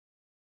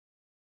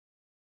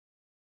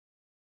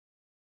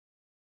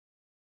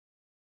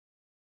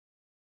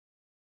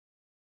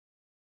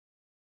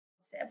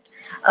concept.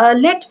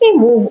 Let me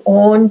move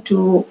on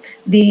to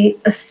the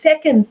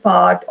second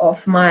part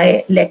of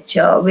my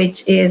lecture,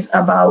 which is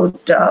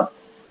about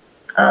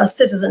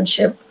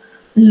citizenship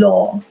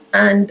law.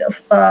 And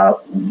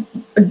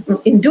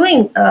in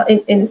doing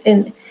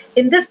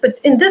in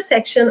this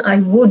section, I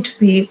would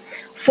be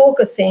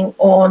focusing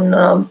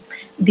on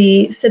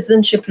the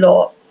citizenship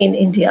law in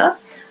India.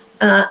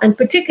 And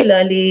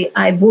particularly,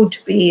 I would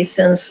be,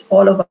 since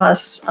all of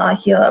us are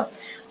here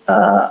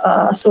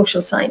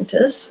social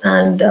scientists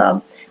and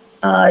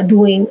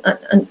doing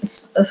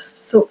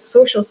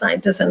social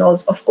scientists, and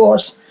also, of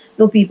course,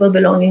 people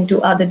belonging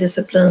to other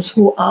disciplines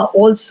who are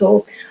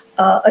also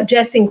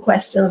addressing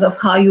questions of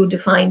how you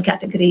define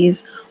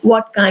categories,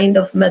 what kind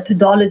of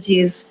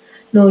methodologies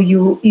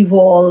you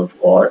evolve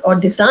or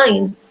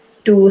design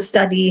to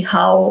study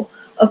how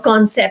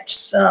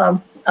concepts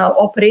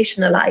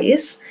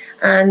operationalize,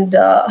 and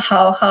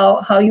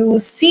how you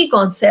see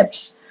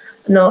concepts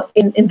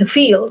in the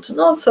field, and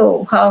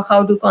also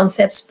how do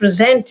concepts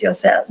present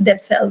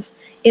themselves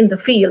in the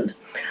field.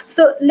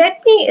 So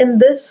let me, in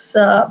this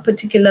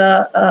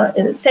particular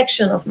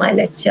section of my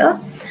lecture,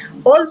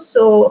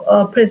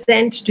 also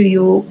present to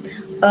you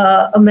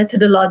a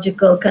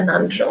methodological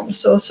conundrum.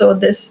 So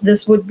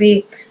this would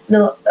be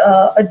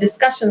a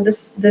discussion.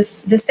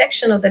 This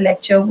section of the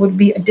lecture would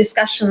be a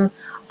discussion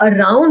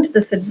around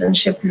the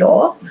citizenship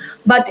law,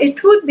 but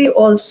it would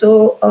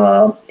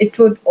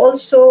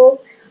also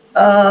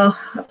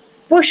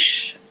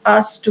push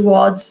us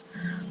towards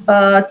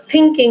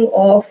thinking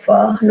of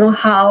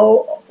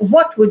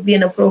what would be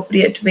an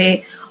appropriate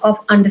way of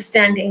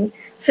understanding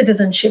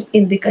citizenship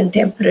in the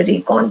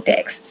contemporary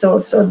context. So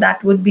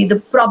that would be the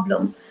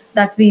problem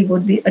that we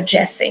would be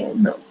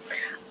addressing.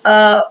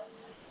 And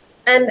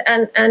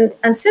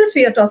since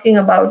we are talking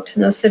about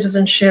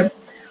citizenship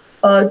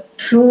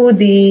through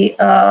the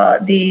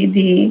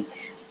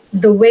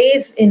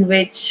ways in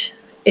which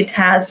it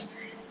has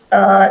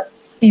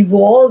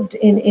evolved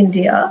in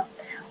India,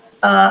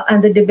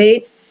 and the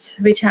debates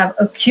which have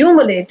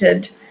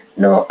accumulated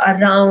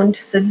around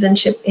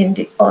citizenship in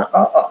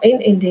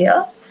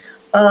India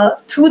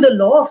through the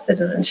law of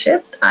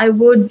citizenship, I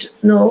would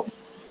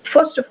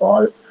first of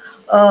all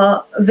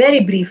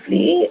very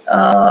briefly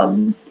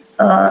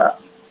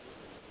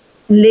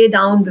lay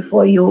down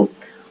before you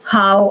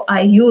how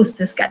I use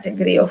this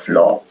category of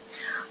law.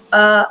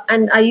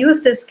 And I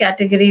use this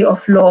category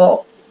of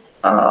law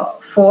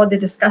for the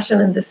discussion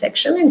in this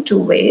section in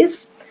two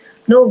ways.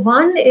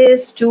 One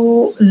is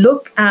to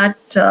look at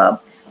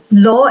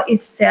law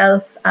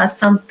itself as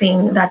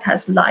something that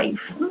has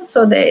life.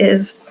 So there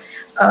is,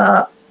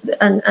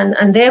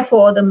 and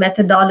therefore the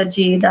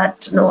methodology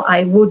that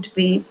I would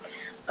be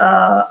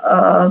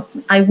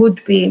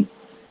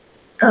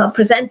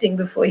presenting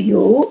before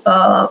you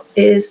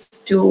is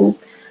to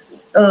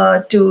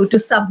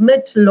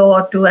submit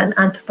law to an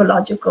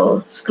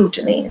anthropological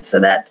scrutiny, so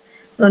that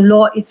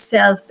law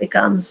itself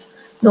becomes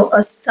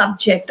a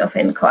subject of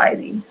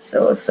inquiry.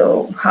 So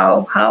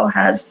how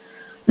has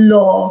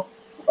law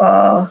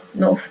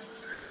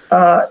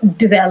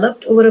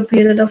developed over a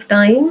period of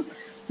time?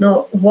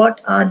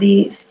 What are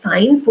the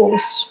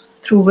signposts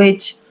through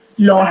which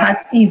law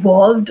has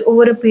evolved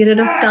over a period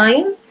of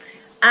time?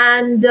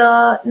 And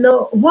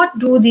what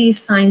do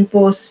these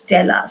signposts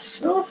tell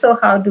us? So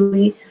how do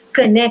we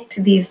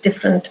connect these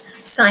different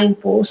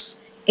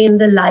signposts in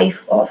the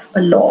life of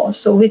a law?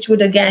 So which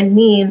would again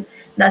mean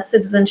that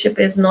citizenship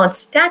is not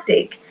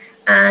static.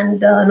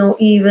 And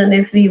even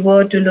if we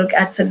were to look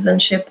at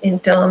citizenship in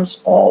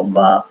terms of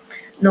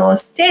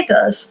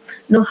status,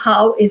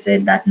 how is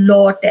it that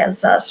law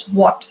tells us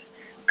what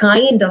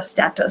kind of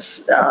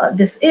status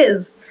this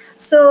is?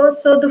 So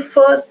the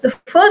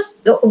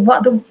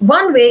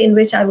one way in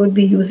which I would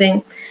be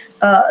using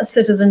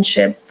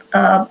citizenship,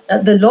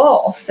 the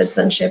law of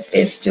citizenship,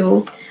 is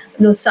to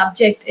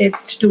subject it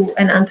to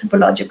an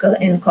anthropological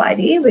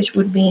inquiry, which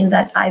would mean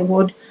that I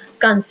would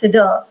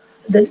consider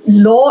the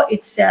law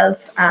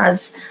itself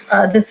as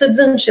the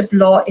citizenship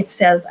law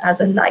itself as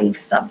a live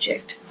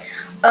subject.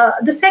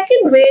 The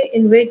second way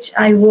in which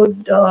I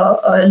would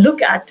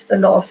look at the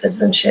law of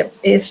citizenship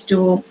is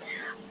to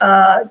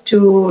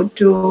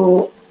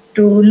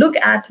look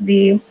at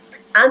the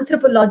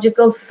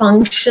anthropological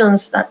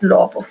functions that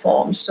law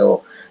performs.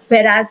 So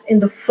whereas in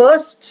the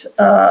first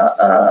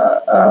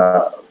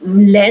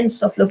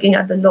lens of looking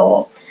at the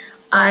law,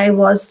 I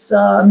was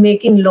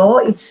making law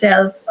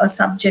itself a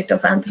subject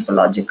of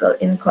anthropological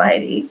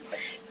inquiry.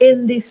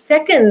 In the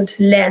second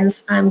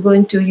lens, I'm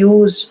going to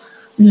use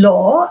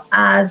law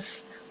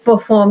as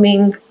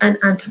performing an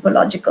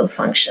anthropological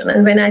function.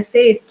 And when I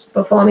say it's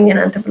performing an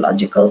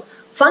anthropological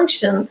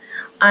function,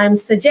 I'm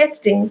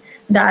suggesting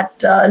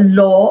that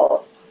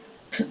law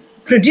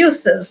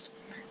produces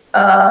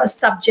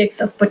subjects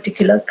of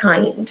particular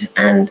kind,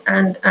 and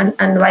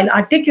while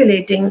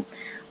articulating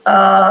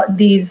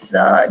these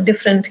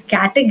different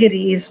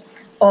categories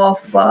of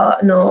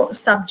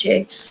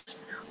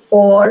subjects,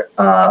 or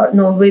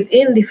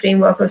within the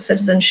framework of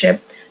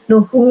citizenship,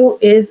 who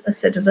is a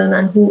citizen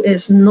and who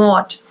is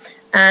not,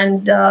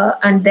 and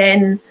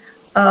then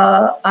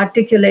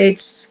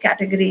articulates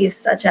categories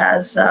such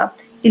as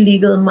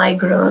illegal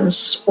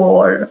migrants,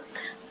 or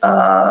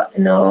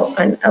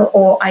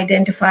or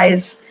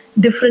identifies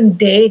different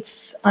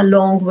dates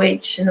along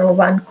which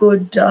one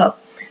could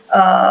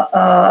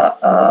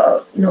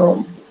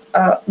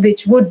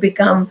which would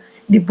become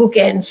the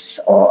bookends,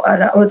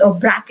 or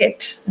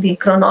bracket the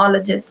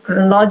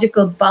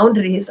chronological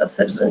boundaries of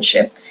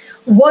citizenship.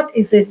 What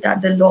is it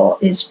that the law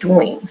is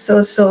doing?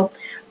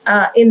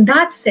 In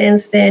that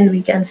sense, then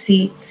we can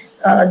see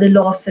the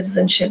law of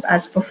citizenship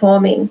as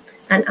performing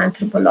an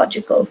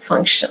anthropological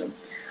function.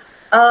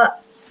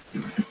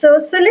 So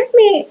let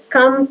me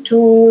come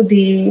to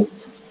the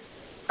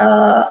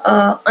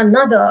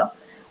another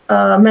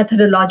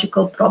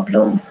methodological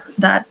problem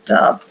that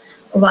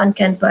one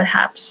can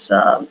perhaps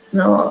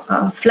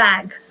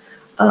flag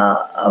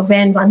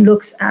when one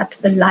looks at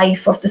the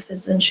life of the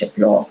citizenship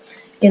law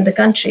in the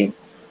country,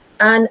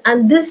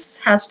 and this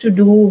has to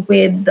do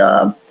with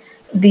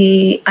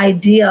the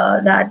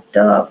idea that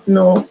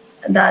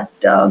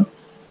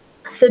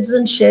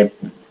citizenship,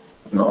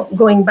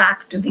 going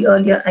back to the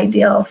earlier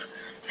idea of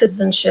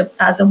citizenship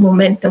as a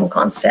momentum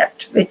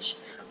concept,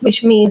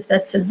 which means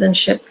that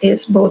citizenship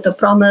is both a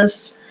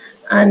promise,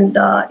 and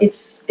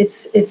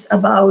it's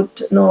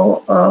about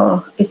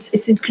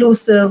it's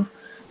inclusive.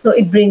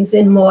 It brings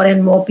in more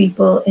and more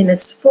people in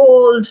its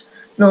fold.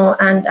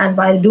 And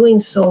while doing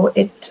so,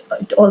 it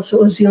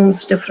also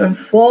assumes different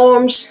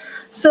forms.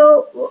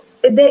 So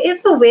there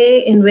is a way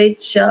in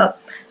which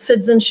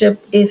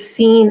citizenship is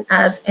seen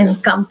as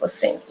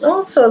encompassing.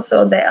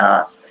 So there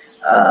are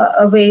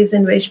ways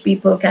in which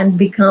people can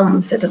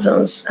become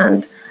citizens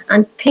and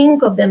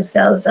think of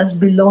themselves as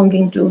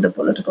belonging to the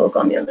political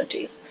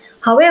community.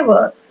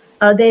 However,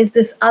 there's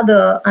this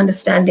other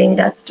understanding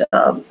that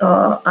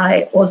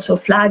I also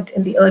flagged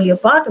in the earlier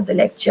part of the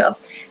lecture,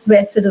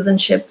 where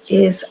citizenship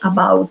is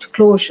about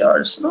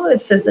closures.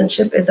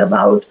 Citizenship is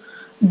about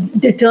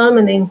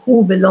determining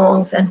who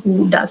belongs and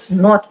who does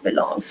not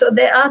belong. So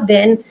there are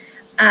then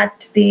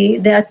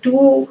there are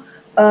two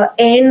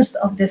ends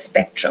of the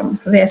spectrum,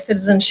 where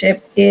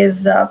citizenship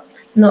is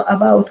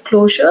about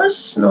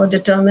closures,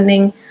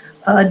 determining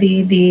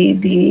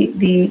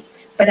the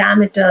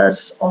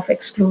parameters of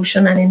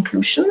exclusion and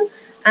inclusion.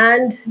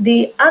 And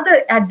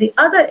at the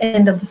other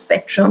end of the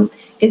spectrum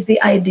is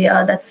the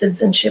idea that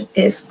citizenship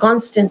is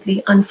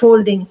constantly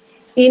unfolding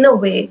in a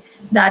way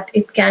that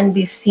it can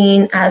be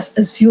seen as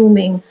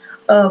assuming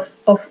a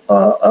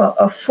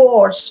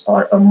force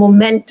or a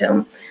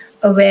momentum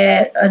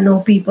where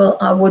people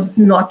would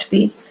not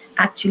be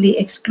actually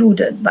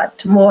excluded,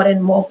 but more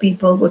and more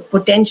people would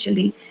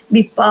potentially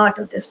be part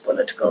of this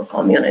political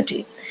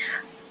community.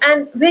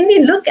 And when we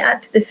look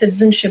at the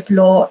citizenship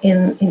law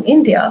in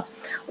India,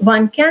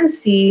 one can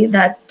see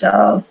that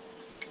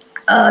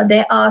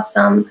there are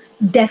some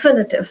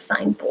definitive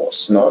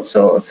signposts.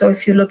 So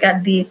if you look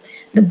at the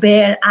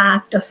bare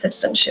act of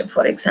citizenship,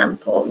 for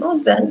example,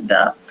 then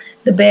the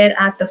bare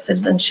act of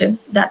citizenship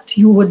that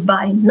you would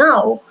buy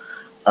now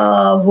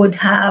would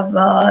have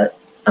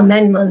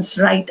amendments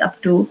right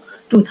up to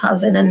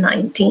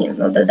 2019,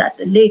 that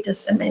the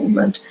latest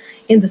amendment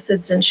in the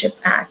Citizenship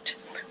Act.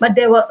 But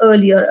there were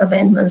earlier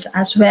amendments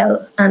as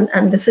well,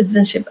 and the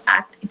Citizenship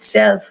Act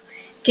itself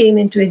came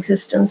into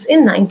existence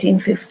in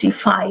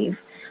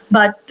 1955.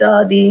 But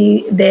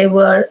there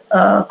were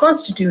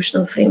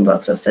constitutional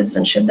frameworks of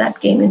citizenship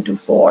that came into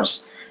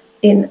force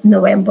in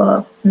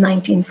November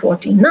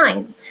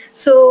 1949.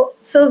 So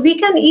we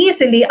can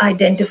easily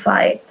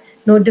identify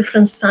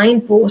different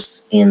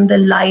signposts in the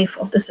life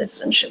of the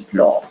citizenship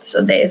law.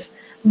 So there's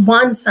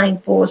one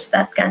signpost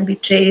that can be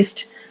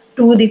traced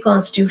to the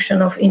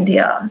Constitution of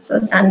India,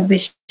 and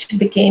which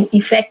became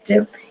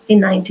effective in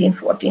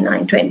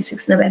 1949,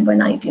 26 November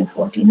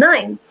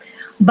 1949.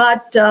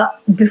 But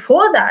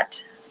before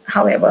that,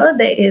 however,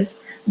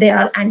 there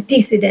are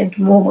antecedent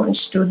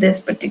moments to this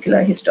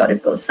particular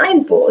historical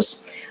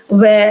signpost,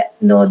 where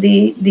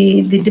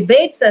the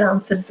debates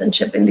around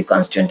citizenship in the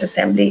Constituent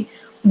Assembly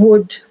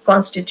would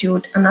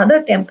constitute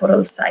another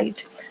temporal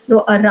site,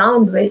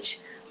 around which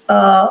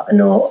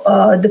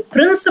the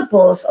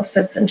principles of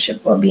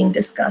citizenship were being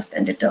discussed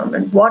and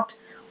determined. What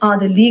are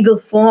the legal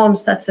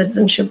forms that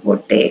citizenship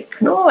would take,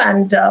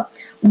 and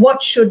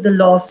what should the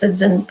law of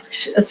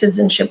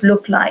citizenship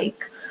look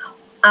like,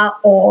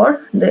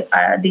 or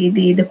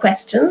the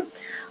question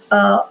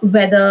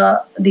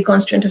whether the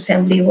Constituent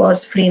Assembly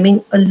was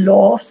framing a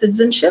law of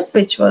citizenship,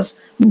 which was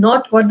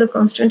not what the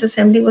Constituent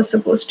Assembly was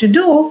supposed to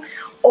do,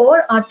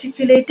 or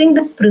articulating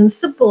the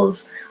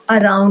principles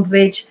around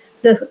which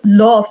the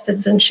law of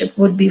citizenship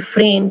would be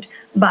framed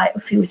by a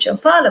future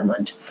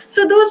parliament.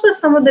 So those were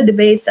some of the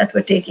debates that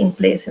were taking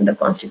place in the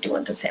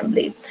Constituent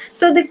Assembly.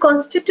 So the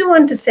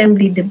Constituent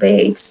Assembly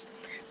debates,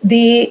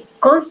 the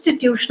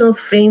constitutional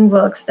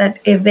frameworks that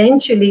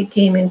eventually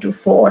came into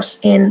force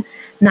in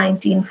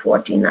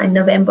 1949,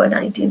 November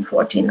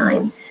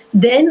 1949,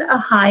 then a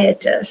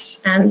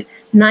hiatus, and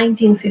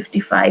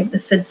 1955, the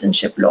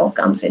citizenship law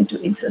comes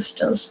into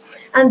existence.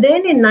 And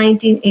then in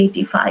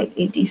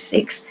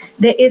 1985-86,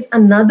 there is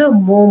another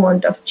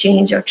moment of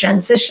change or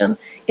transition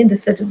in the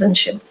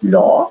citizenship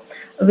law,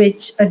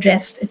 which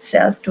addressed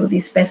itself to the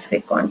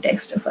specific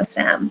context of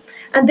Assam.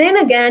 And then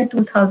again,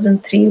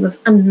 2003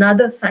 was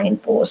another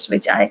signpost,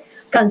 which I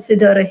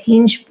consider a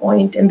hinge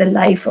point in the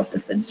life of the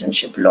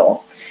citizenship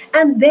law.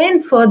 And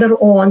then further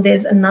on,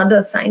 there's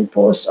another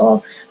signpost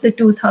of the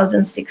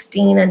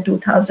 2016 and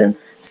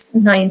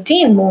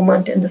 2019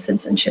 moment in the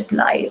citizenship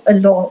life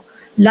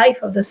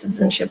of the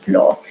citizenship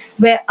law,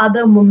 where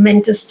other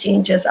momentous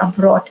changes are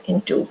brought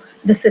into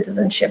the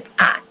Citizenship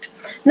Act.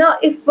 Now,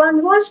 if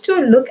one was to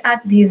look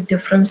at these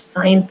different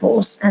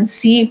signposts and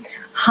see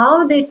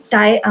how they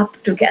tie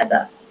up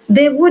together,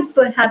 there would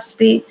perhaps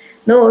be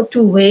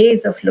two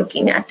ways of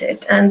looking at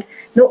it. And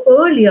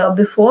earlier,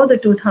 before the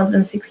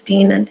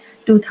 2016 and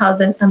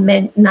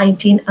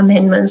 2019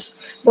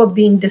 amendments were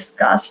being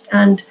discussed,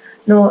 and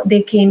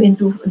they came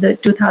into the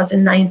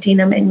 2019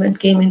 amendment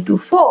came into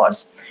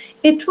force,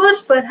 it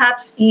was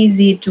perhaps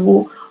easy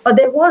to, or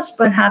there was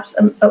perhaps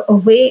a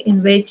way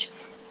in which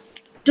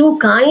two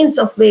kinds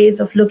of ways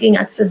of looking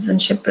at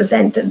citizenship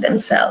presented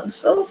themselves.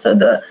 So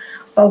the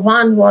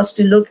one was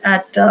to look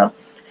at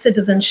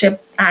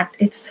citizenship at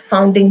its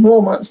founding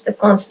moments, the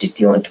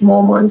constituent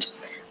moment,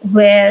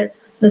 where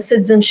the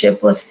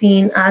citizenship was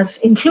seen as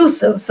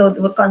inclusive. So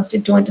the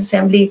Constituent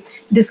Assembly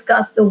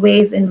discussed the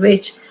ways in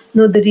which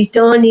the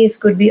returnees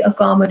could be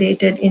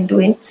accommodated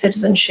into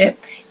citizenship.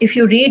 If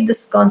you read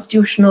this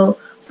constitutional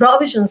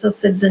provisions of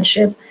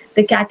citizenship,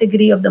 the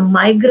category of the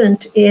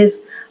migrant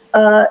is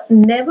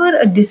never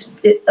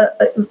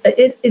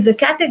is a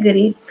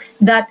category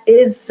that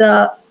is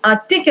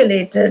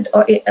articulated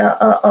or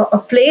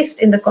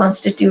placed in the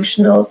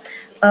constitutional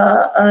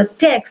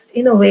text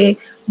in a way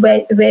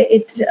where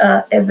it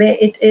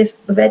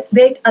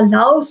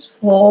allows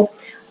for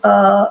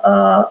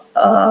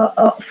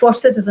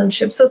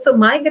citizenship. So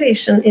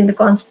migration in the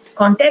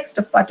context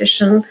of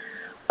partition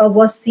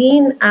was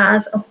seen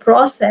as a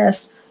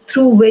process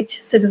through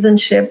which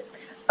citizenship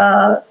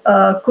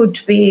could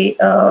be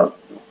of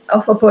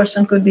a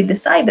person could be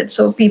decided.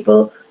 So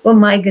people were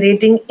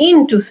migrating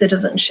into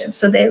citizenship.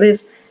 So there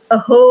is a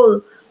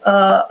whole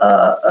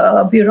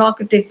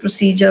bureaucratic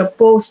procedure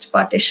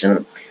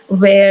post-partition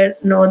where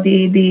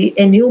the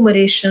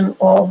enumeration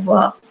of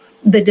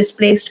the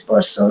displaced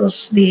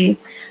persons, the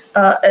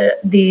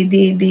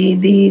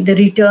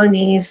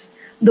returnees,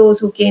 those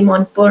who came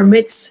on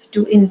permits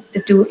to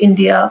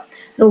India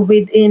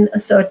within a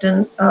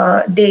certain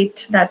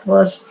date that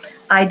was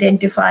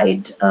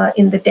identified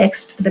in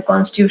the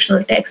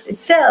constitutional text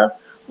itself,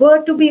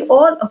 were to be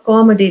all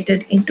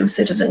accommodated into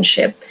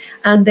citizenship,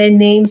 and their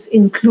names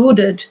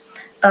included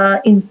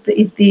in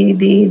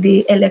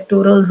the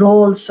electoral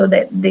rolls so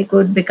that they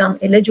could become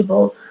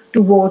eligible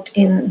to vote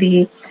in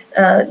the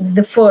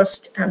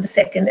first and the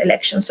second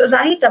election. So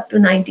right up to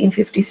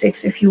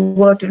 1956, if you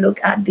were to look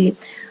at the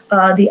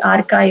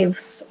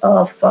archives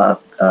of the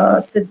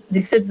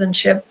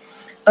citizenship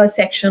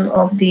section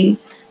of the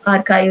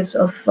archives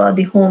of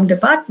the Home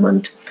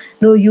Department,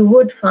 you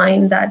would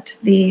find that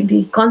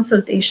the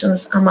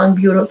consultations among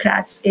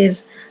bureaucrats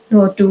is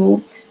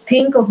to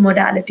think of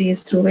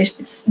modalities through which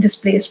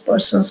displaced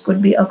persons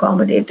could be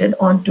accommodated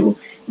onto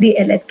the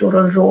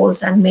electoral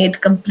rolls and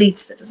made complete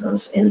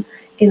citizens in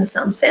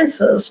some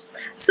senses.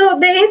 So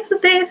there is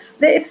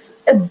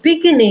a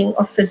beginning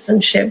of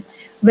citizenship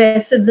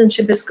where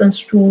citizenship is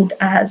construed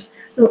as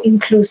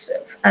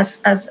inclusive, as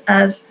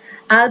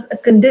a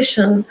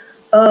condition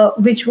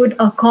which would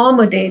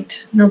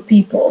accommodate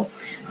people,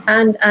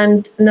 and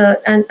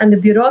the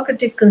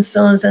bureaucratic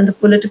concerns and the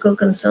political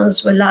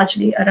concerns were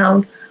largely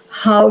around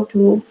how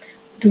to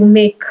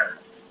make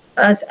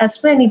as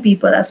many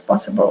people as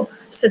possible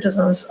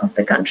citizens of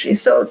the country.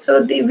 So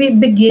we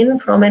begin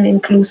from an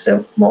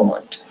inclusive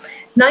moment.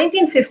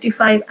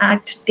 1955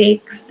 Act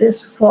takes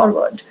this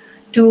forward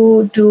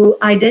to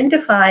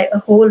identify a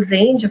whole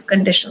range of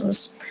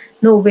conditions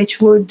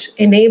which would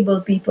enable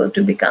people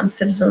to become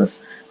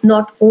citizens,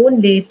 not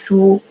only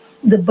through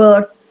the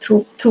birth,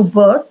 through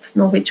birth,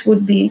 which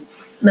would be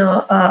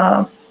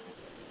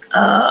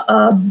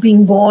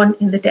being born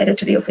in the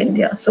territory of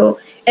India. So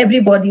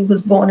everybody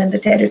who's born in the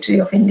territory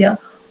of India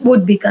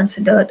would be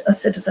considered a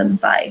citizen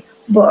by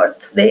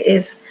birth. There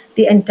is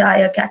the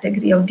entire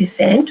category of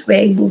descent,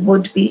 where you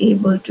would be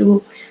able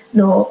to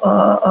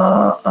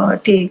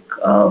take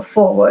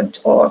forward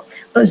or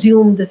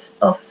assume this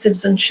of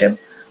citizenship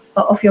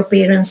of your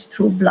parents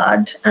through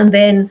blood, and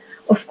then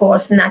of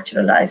course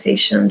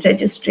naturalization,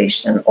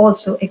 registration,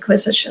 also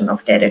acquisition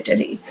of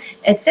territory,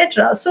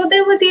 etc. So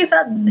there were these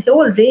a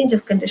whole range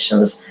of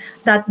conditions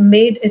that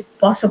made it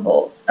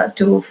possible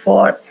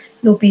for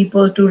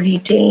people to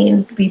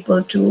retain,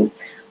 people to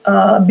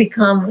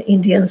become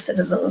Indian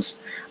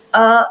citizens.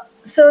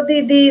 So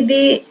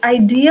the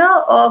idea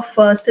of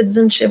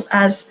citizenship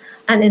as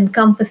an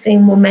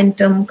encompassing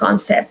momentum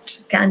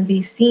concept can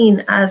be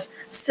seen as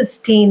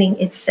sustaining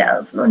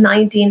itself.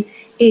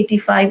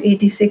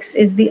 1985-86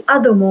 is the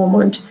other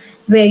moment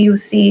where you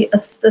see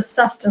the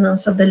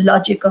sustenance of the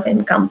logic of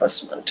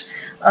encompassment,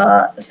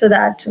 so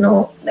that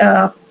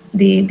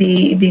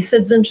the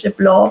citizenship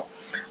law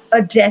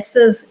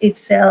addresses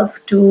itself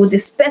to the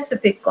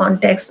specific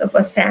context of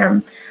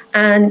Assam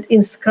and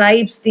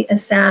inscribes the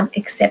Assam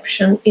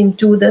exception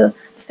into the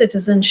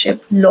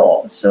citizenship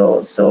law.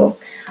 To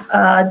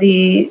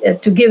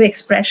give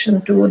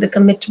expression to the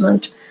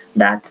commitment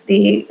that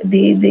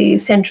the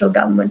central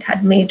government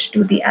had made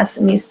to the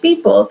Assamese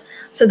people,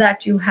 so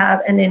that you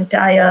have an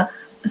entire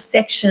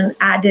section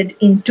added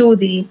into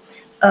the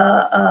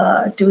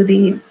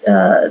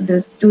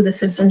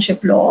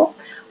citizenship law,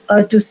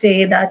 to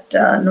say that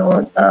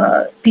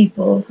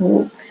people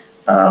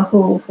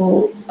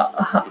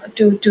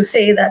to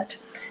say that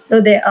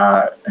there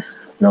are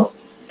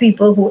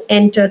people who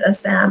entered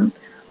Assam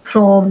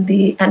from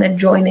an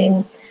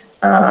adjoining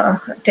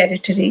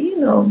territory,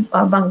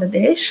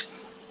 Bangladesh,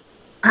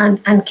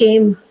 and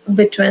came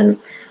between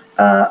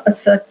a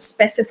certain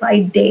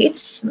specified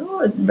dates.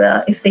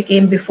 If they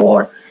came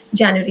before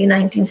January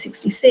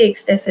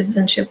 1966, their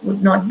citizenship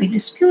would not be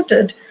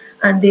disputed,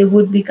 and they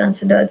would be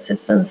considered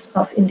citizens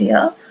of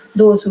India.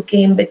 Those who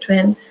came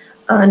between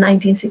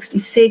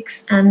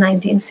 1966 and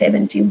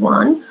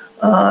 1971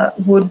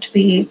 would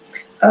be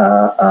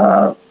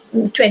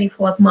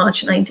 24th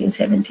March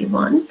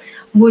 1971,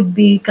 would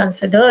be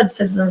considered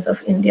citizens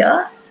of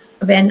India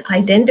when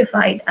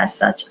identified as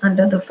such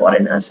under the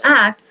Foreigners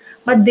Act,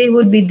 but they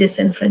would be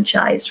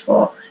disenfranchised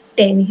for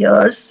 10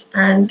 years,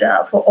 and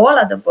for all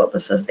other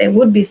purposes, they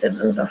would be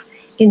citizens of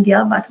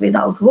India but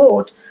without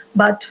vote.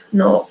 But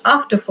no,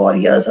 after 4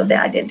 years of their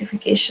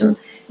identification,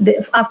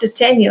 after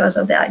 10 years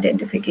of their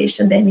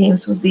identification, their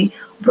names would be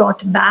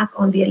brought back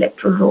on the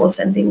electoral rolls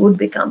and they would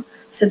become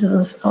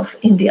citizens of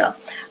India.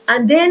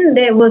 And then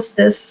there was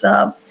this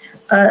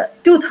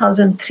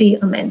 2003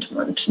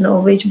 amendment,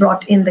 which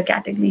brought in the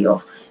category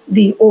of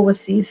the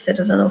overseas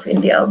citizen of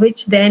India,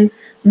 which then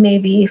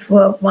maybe if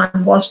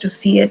one was to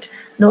see it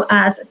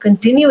as a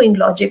continuing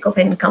logic of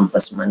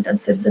encompassment and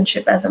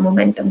citizenship as a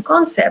momentum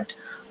concept,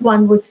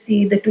 one would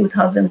see the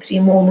 2003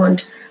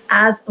 moment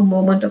as a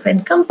moment of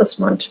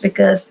encompassment,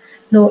 because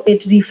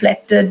it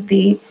reflected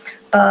the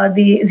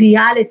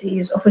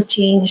realities of a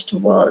changed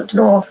world,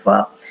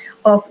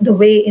 of the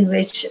way in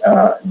which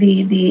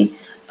the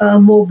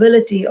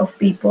mobility of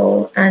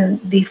people and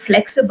the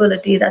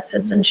flexibility that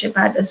citizenship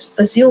had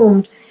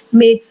assumed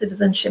made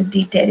citizenship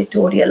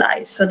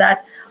deterritorialized, so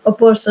that a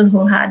person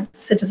who had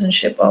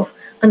citizenship of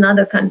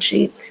another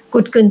country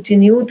could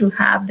continue to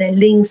have their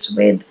links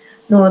with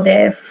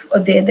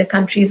their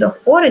countries of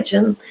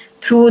origin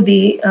through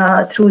the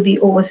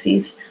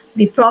overseas,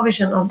 the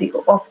provision of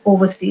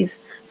overseas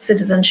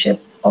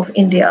citizenship of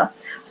India.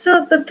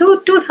 So the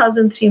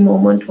 2003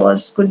 moment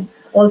could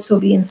also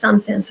be in some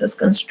senses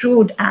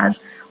construed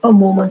as a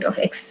moment of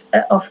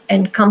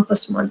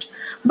encompassment.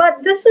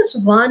 But this is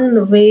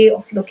one way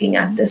of looking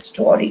at this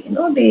story,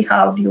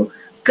 how do you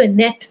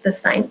connect the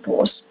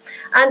signposts.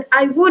 And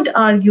I would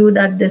argue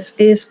that this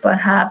is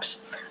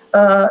perhaps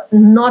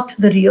not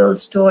the real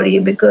story,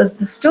 because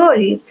the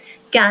story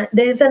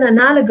there's an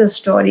analogous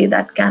story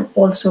that can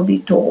also be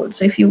told.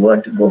 So if you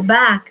were to go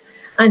back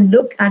and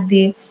look at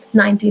the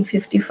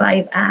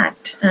 1955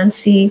 Act and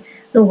see,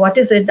 what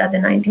is it that the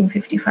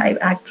 1955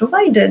 Act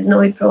provided?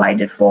 It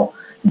provided for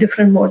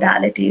different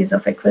modalities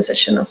of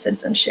acquisition of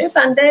citizenship,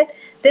 and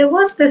there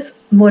was this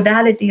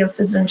modality of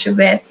citizenship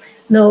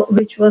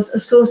which was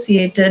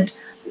associated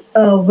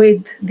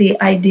with the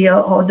idea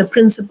or the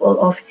principle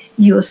of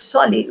ius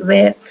soli,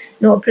 where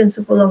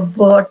principle of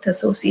birth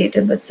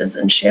associated with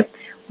citizenship,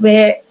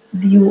 where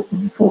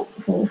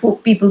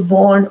people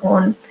born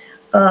on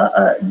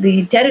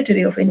the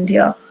territory of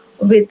India,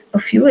 with a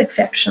few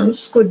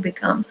exceptions, could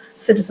become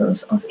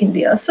citizens of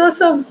India. So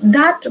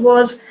that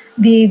was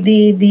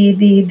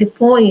the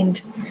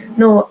point,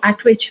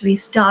 at which we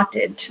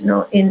started,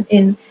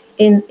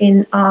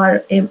 in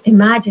our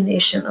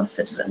imagination of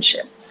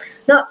citizenship.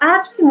 Now,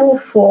 as we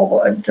move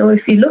forward,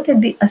 if you look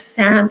at the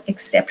Assam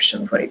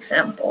exception, for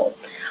example,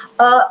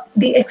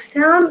 the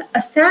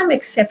Assam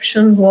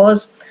exception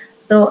was,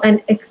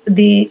 in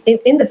the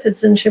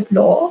citizenship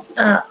law,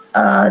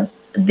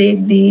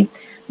 the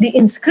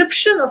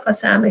inscription of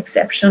Assam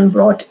exception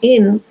brought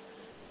in,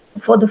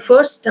 for the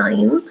first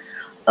time,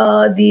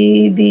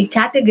 the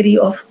category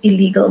of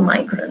illegal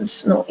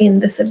migrants, in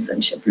the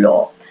citizenship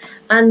law.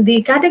 And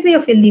the category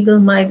of illegal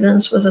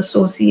migrants was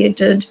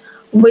associated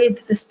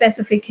with the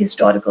specific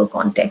historical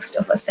context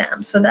of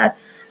Assam. So that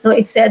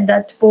it said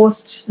that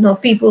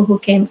people who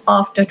came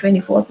after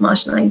 24th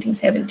March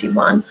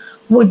 1971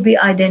 would be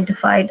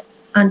identified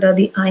under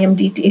the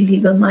IMDT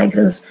illegal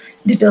migrants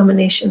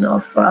determination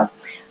of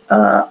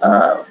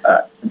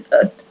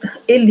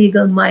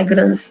illegal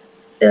migrants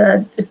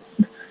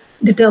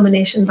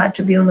determination by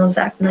Tribunals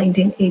Act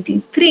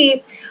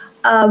 1983,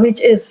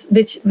 which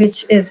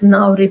is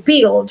now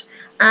repealed.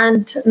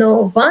 And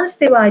once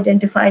they were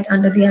identified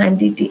under the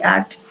IMDT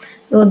Act,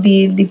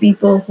 the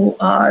people who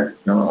are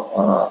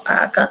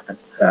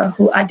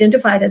who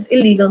identified as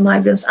illegal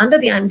migrants under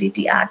the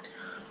IMDT Act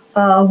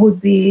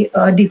would be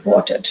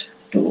deported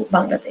to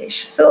Bangladesh.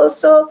 So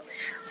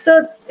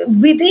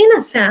within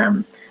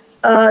Assam,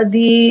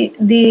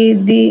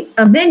 the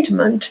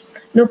amendment,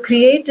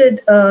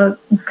 created a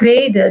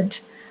graded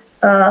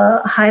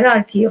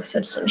hierarchy of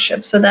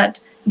citizenship, so that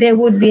there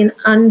would be an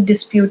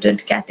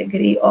undisputed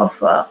category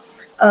of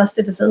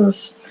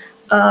citizens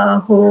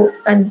who,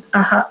 and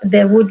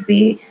there would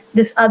be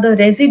this other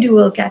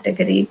residual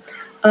category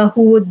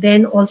who would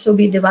then also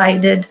be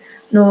divided,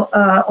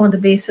 on the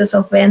basis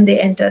of when they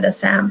entered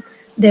Assam.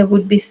 There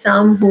would be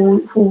some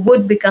who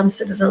would become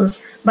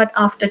citizens, but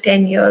after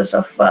 10 years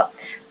of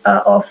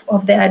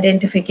their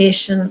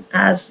identification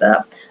as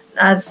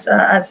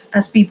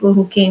people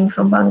who came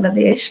from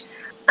Bangladesh,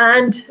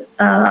 and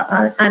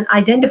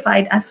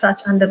identified as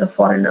such under the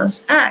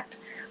Foreigners Act.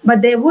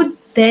 But there would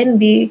then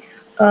be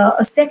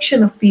a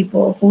section of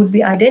people who would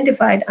be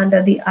identified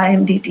under the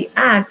IMDT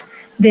Act.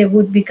 They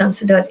would be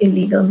considered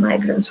illegal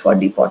migrants for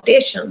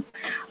deportation.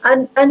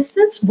 And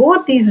since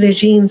both these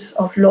regimes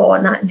of law,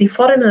 the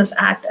Foreigners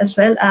Act as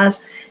well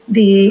as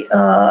the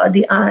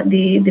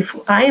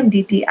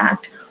IMDT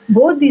Act,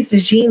 both these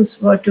regimes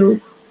were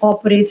to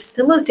operate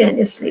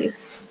simultaneously,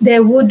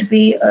 there would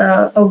be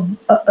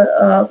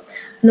a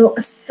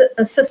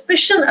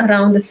suspicion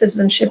around the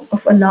citizenship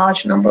of a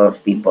large number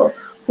of people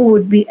who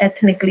would be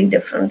ethnically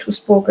different, who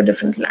spoke a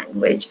different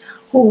language,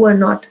 who were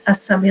not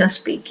Assamia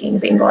speaking,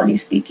 Bengali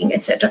speaking,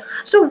 etc.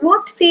 So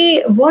what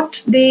the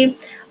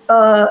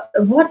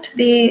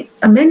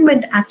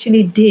amendment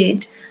actually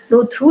did,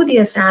 through the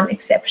Assam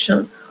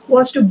exception,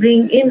 was to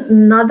bring in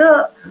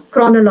another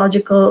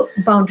chronological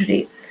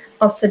boundary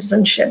of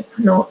citizenship,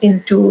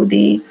 into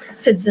the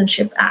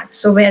Citizenship Act.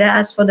 So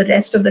whereas for the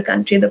rest of the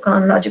country, the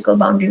chronological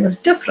boundary was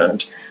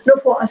different,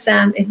 for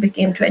Assam, it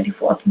became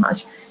 24th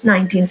March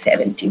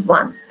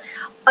 1971.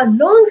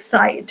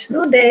 Alongside,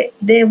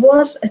 there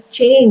was a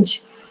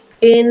change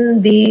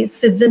in the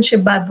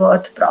citizenship by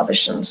birth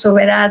provision. So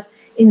whereas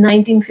in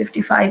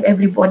 1955,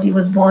 everybody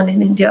was born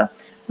in India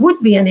would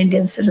be an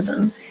Indian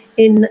citizen,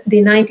 in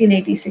the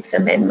 1986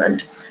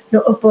 amendment,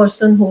 a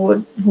person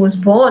who was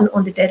born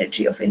on the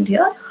territory of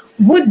India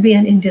would be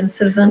an Indian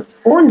citizen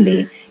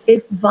only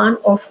if one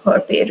of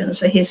her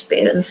parents or his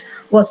parents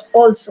was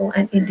also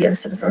an Indian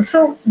citizen.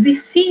 So we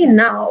see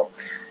now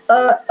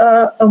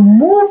a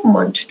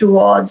movement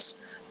towards,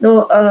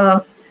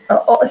 a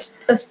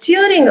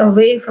steering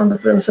away from the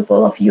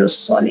principle of jus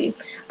soli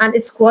and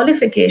its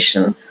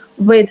qualification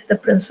with the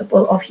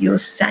principle of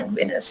jus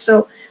sanguinis.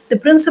 So the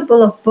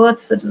principle of birth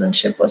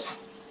citizenship was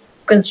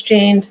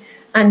constrained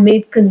and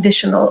made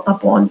conditional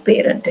upon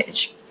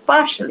parentage,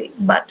 partially,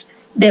 but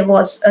there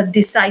was a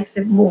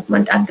decisive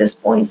movement at this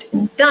point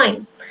in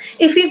time.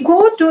 If we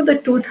go to the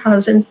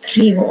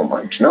 2003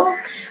 moment,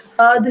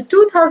 the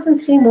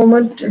 2003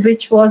 moment,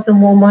 which was the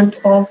moment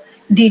of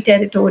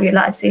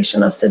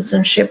deterritorialization of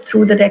citizenship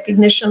through the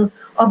recognition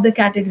of the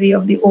category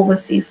of the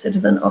overseas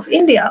citizen of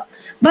India.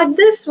 But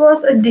this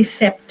was a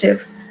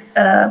deceptive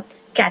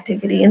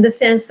category in the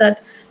sense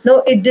that,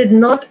 it did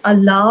not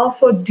allow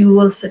for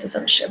dual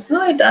citizenship.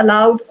 It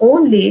allowed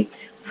only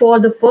for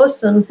the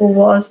person who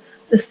was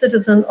the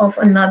citizen of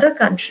another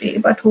country,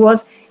 but who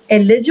was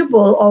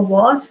eligible or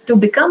was to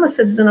become a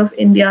citizen of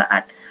India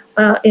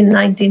in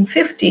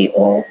 1950,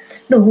 or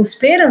whose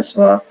parents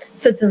were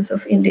citizens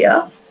of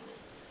India,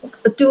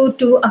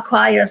 to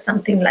acquire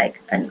something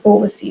like an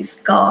overseas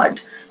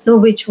card,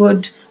 which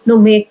would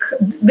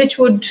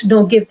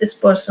give this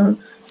person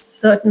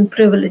certain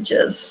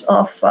privileges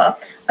of a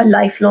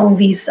lifelong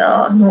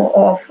visa,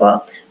 of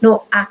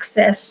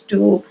access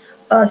to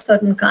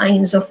certain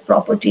kinds of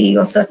property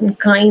or certain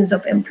kinds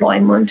of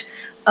employment.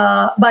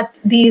 But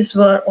these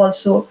were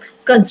also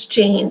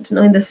constrained,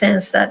 in the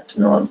sense that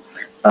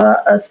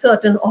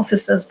certain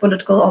officers,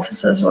 political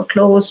officers, were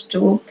close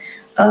to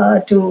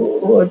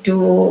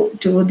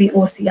the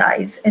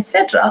OCIs,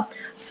 etc.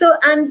 So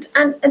and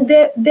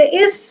there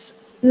is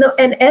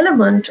an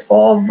element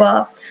of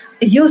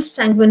jus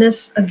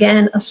sanguinis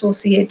again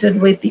associated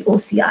with the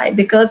OCI,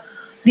 because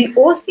the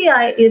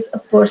OCI is a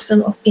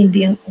person of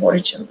Indian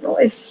origin.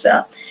 It's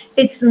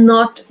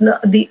not,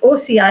 the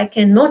OCI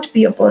cannot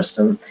be a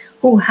person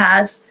who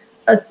has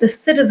the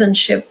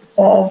citizenship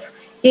of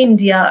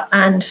India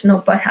and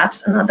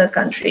perhaps another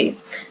country,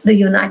 the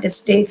United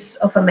States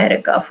of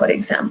America, for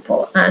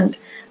example, and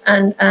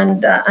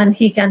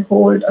he can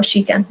hold or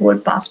she can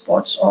hold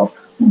passports of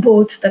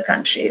both the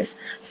countries.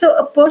 So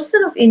a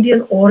person of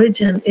Indian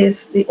origin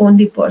is the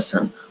only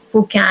person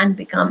who can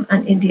become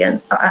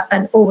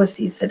an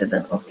overseas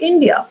citizen of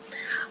India.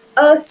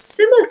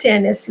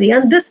 Simultaneously,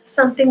 and this is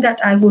something that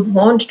I would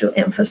want to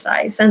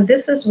emphasize, and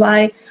this is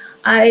why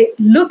I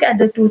look at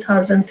the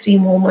 2003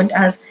 movement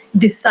as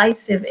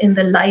decisive in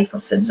the life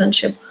of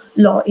citizenship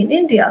law in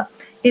India,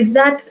 is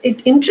that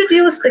it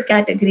introduced the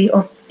category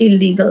of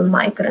illegal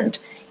migrant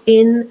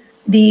in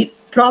the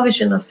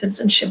provision of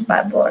citizenship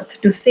by birth,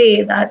 to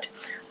say that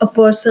a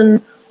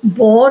person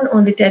born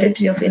on the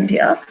territory of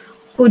India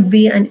could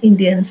be an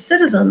Indian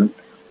citizen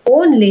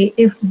only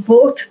if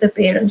both the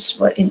parents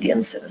were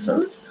Indian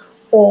citizens,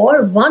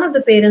 or one of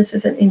the parents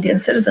is an Indian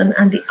citizen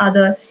and the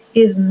other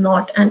is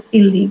not an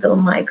illegal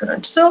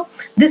migrant. So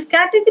this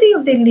category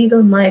of the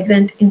illegal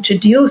migrant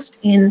introduced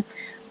in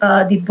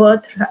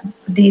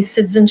the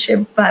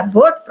citizenship by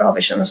birth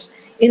provisions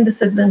in the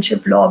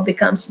citizenship law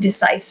becomes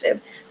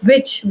decisive,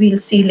 which we'll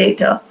see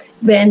later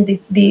when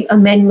the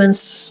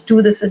amendments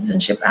to the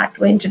Citizenship Act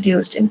were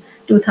introduced in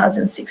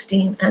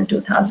 2016 and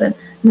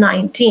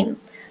 2019.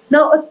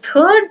 Now, a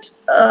third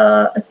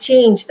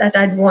change that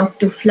I'd want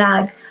to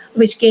flag,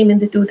 which came in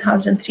the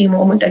 2003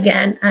 moment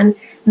again, and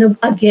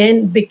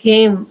again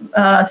became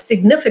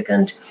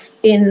significant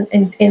in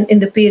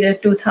the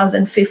period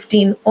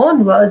 2015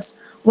 onwards,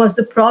 was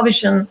the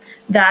provision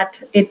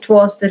that it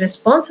was the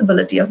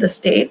responsibility of the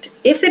state,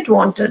 if it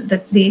wanted,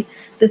 that the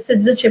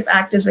Citizenship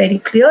Act is very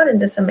clear in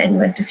this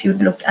amendment. If you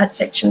looked at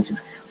Section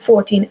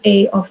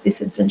 14A of the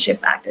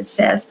Citizenship Act, it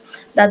says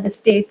that the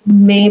state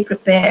may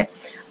prepare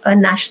a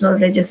national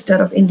register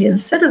of Indian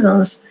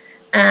citizens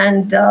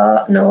and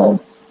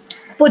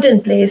put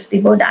in place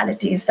the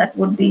modalities that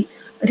would be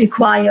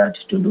required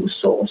to do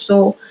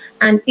so.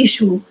 And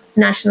issue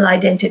national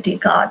identity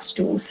cards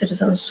to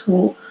citizens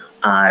who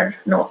are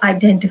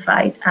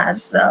identified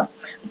as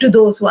to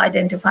those who are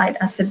identified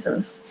as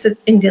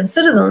Indian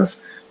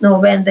citizens.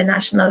 When the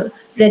National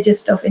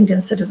Register of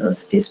Indian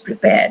Citizens is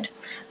prepared.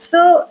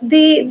 So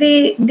the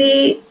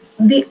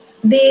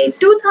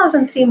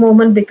 2003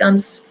 moment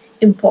becomes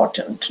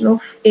important.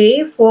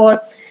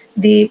 For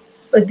the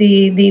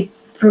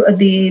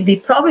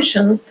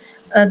provision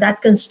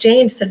that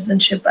constrained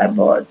citizenship by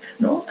birth,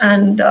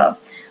 and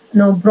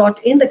brought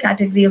in the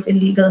category of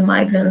illegal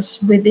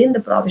migrants within the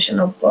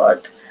provision of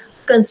birth,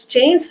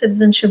 constrained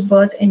citizenship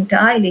birth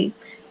entirely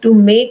to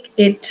make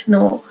it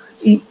to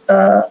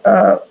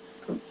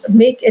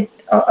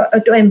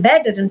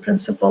embed it in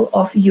principle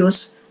of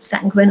ius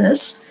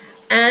sanguinis,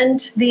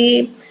 and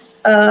the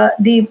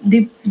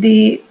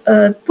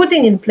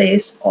putting in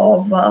place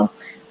of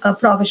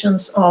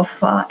provisions of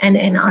an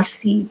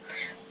NRC.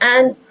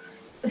 And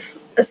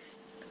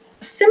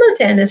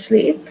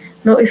simultaneously,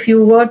 if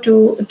you were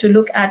to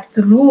look at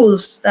the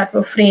rules that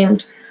were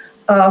framed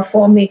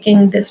for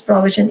making this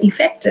provision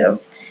effective,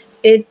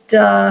 it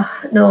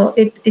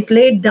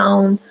laid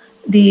down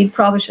the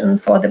provision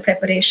for the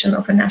preparation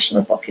of a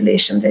national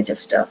population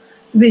register,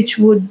 which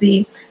would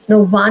be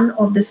one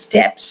of the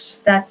steps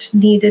that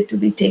needed to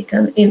be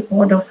taken in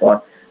order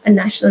for a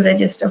national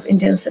register of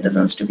Indian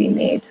citizens to be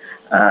made.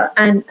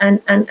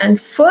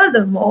 And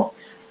furthermore,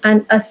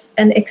 an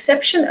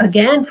exception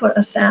again for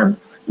Assam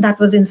that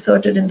was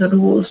inserted in the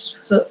rules,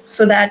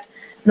 so that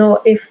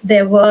if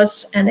there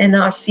was an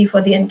NRC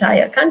for the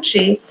entire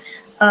country,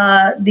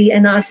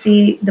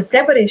 the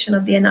preparation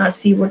of the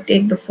NRC would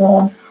take the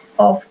form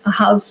of a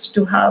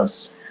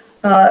house-to-house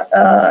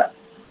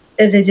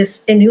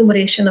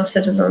enumeration of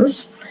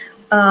citizens,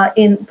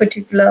 in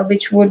particular,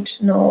 which would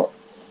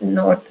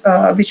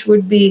which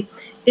would be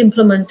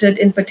implemented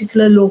in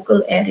particular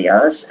local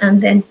areas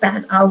and then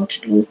pan out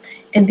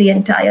in the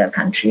entire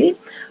country.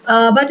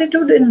 But it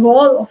would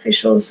involve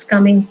officials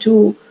coming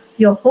to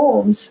your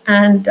homes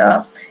and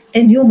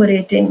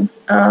enumerating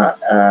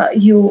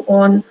you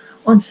on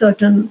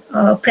certain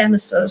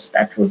premises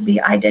that would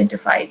be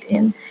identified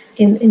in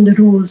the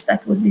rules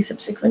that would be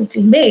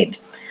subsequently made.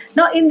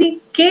 Now, in the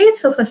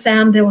case of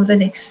Assam, there was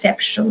an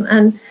exception,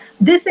 and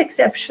this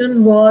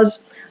exception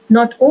was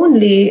not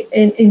only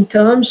in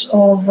terms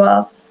of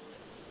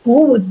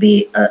who would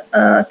be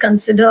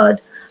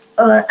considered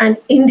an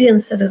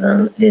Indian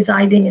citizen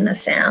residing in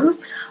Assam,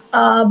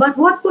 but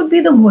what would be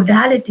the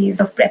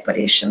modalities of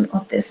preparation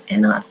of this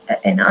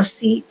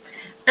NRC.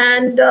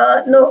 And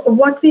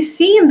what we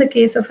see in the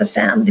case of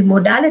Assam, the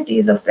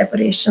modalities of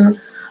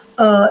preparation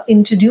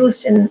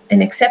introduced in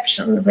an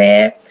exception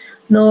where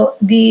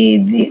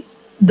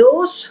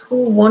those who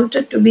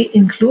wanted to be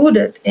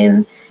included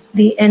in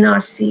the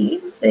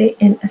NRC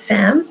in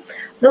Assam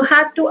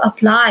had to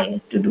apply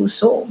to do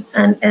so.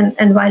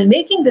 And while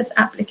making this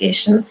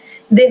application,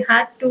 they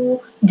had to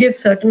give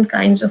certain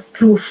kinds of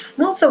proof,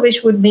 so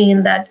which would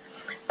mean that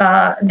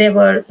there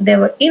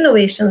were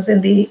innovations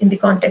in the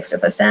context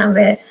of Assam,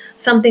 where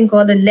something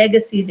called a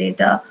legacy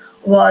data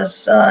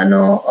was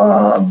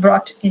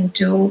brought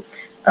into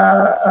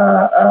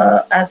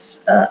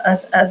as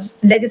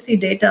legacy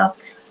data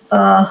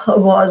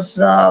was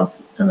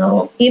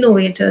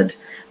innovated.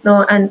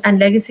 And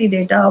legacy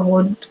data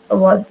would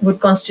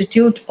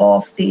constitute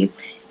of the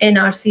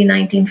NRC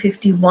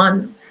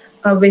 1951,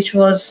 which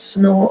was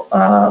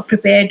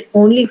prepared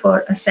only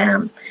for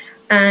Assam,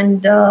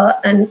 and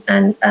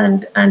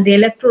the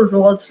electoral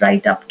rolls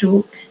right up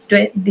to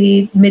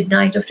the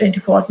midnight of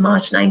 24th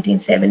March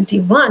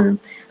 1971,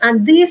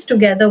 and these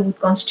together would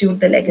constitute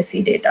the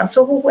legacy data.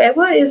 So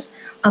whoever is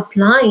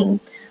applying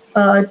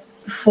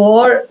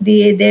for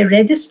their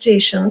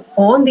registration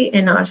on the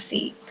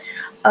NRC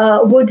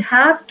would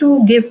have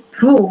to give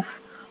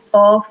proof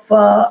of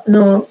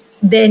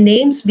their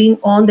names being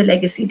on the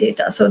legacy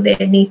data. So they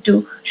need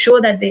to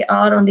show that they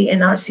are on the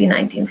NRC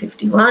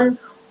 1951,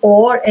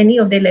 or any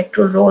of the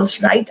electoral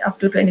rolls right up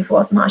to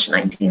 24th March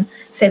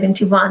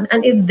 1971.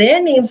 And if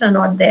their names are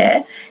not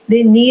there,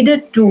 they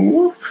needed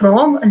to,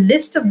 from a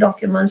list of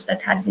documents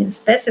that had been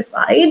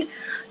specified,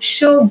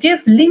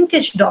 give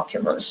linkage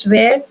documents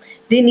where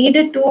they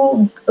needed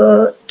to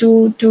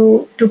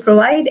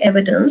provide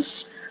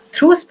evidence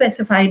through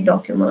specified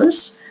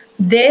documents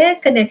their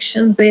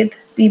connection with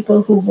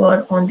people who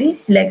were on the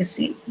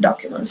legacy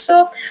documents.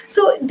 So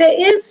there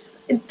is,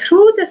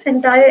 through this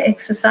entire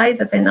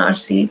exercise of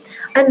NRC,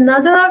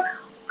 another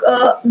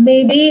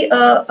maybe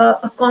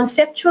a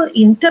conceptual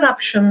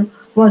interruption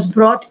was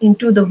brought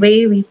into the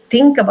way we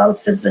think about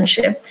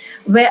citizenship,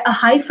 where a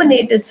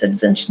hyphenated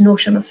citizenship,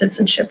 notion of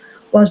citizenship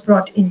was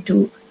brought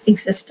into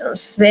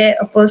existence, where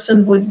a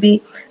person would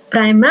be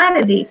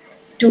primarily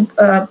to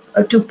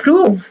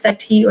prove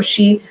that he or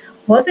she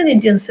was an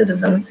Indian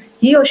citizen,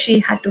 he or she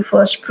had to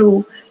first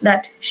prove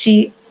that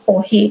she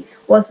or he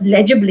was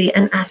legibly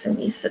an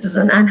Assamese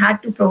citizen and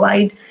had to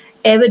provide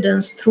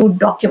evidence through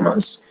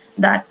documents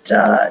that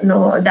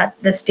that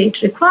the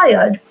state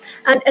required.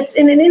 And it's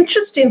in an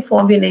interesting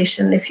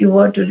formulation. If you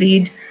were to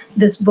read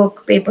this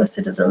book, Paper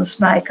Citizens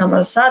by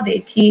Kamal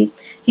Sadiq, he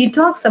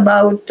talks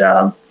about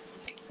the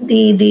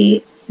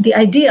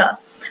idea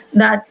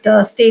that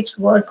states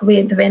work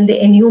with when they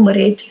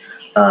enumerate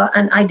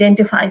and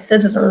identify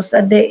citizens,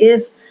 that there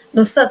is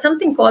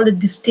something called a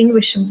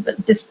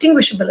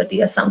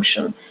distinguishability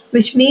assumption,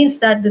 which means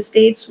that the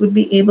states would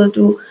be able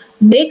to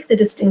make the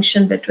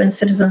distinction between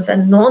citizens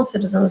and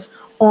non-citizens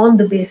on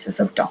the basis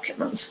of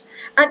documents.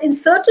 And in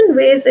certain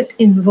ways, it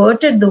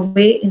inverted the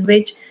way in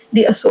which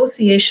the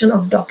association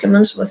of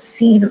documents was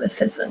seen with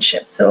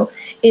citizenship. So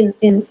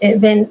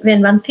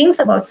when one thinks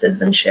about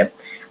citizenship,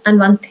 and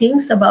one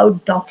thinks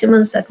about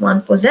documents that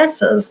one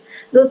possesses,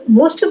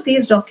 most of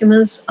these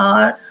documents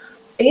are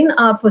in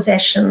our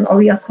possession, or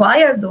we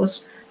acquire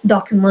those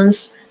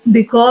documents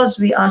because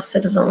we are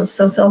citizens.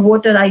 So a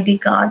voter ID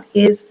card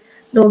is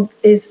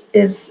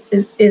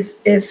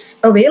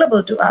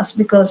available to us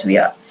because we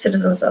are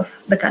citizens of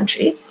the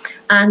country,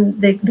 and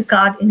the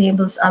card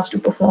enables us to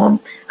perform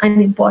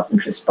an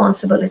important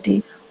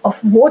responsibility of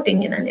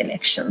voting in an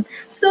election.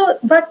 So,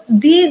 but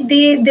the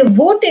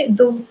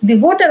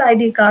voter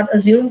ID card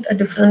assumed a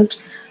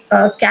different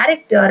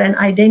character and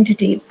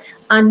identity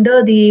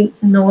under the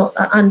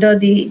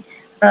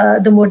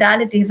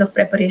modalities of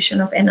preparation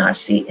of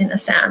NRC in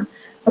Assam.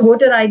 A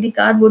voter ID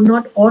card would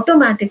not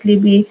automatically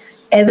be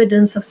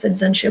evidence of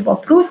citizenship or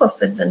proof of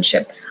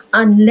citizenship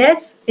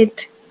unless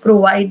it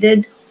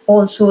provided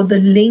also the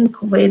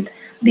link with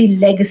the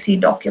legacy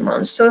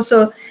documents. So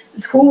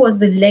who was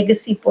the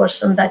legacy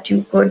person that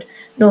you could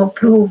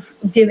prove,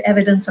 give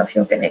evidence of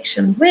your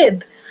connection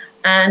with,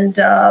 and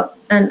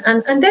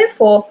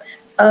therefore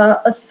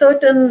a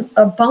certain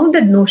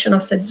bounded notion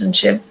of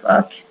citizenship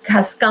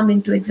has come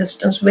into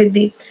existence with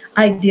the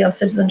idea of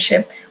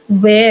citizenship,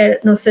 where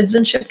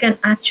citizenship can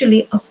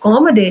actually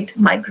accommodate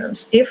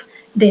migrants if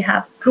they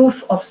have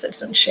proof of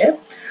citizenship,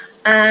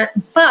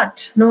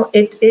 but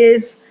it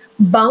is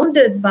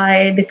bounded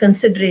by the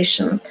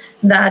consideration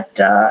that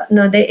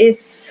there is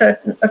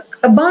certain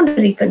a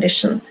boundary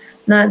condition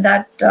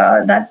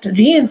that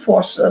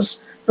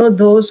reinforces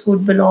those who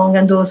belong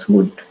and those who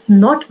would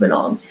not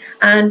belong.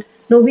 And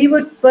we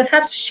would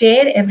perhaps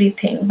share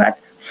everything, but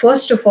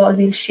first of all,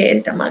 we'll share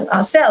it among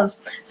ourselves.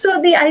 So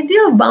the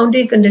idea of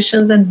boundary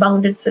conditions and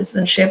bounded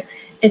citizenship,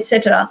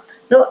 etc.,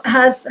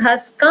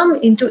 has come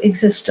into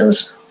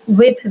existence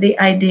with the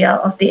idea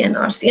of the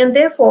NRC. And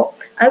therefore,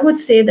 I would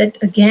say that,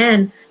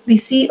 again, we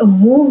see a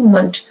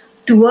movement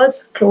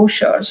towards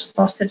closures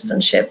of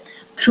citizenship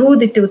through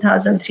the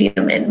 2003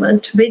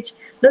 amendment, which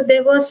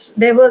there was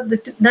the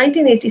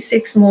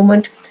 1986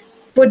 movement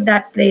put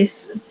that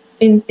place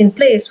in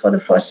place for the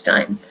first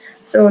time.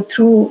 So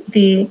through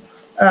the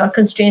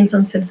constraints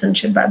on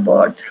citizenship by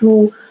birth,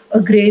 through a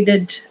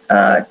graded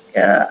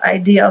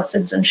idea of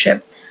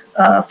citizenship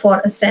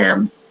for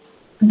Assam,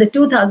 the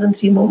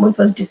 2003 movement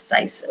was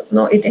decisive.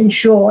 It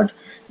ensured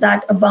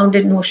that a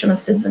bounded notion of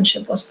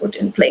citizenship was put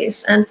in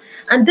place. And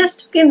this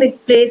took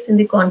place in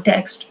the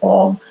context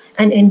of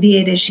an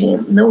NDA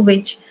regime,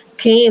 which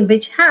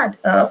had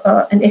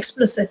an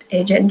explicit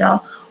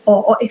agenda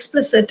or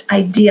explicit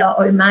idea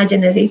or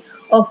imaginary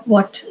of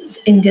what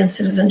Indian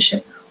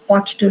citizenship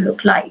ought to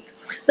look like.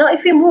 Now,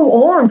 if we move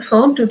on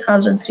from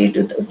 2003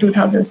 to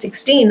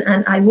 2016,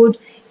 and I would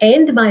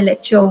end my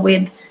lecture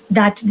with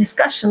that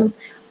discussion,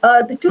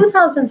 the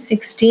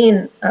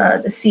 2016,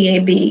 the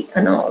CAB,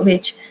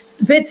 which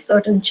with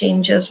certain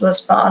changes was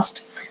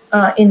passed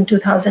in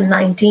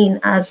 2019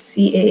 as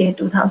CAA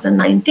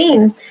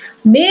 2019,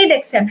 made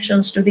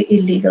exceptions to the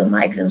illegal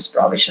migrants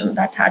provision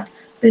that had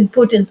been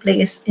put in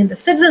place in the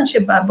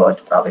citizenship by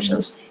birth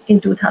provisions in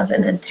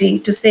 2003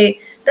 to say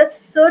that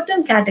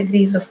certain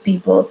categories of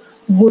people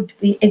would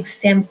be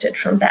exempted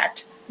from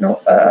that.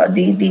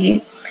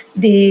 The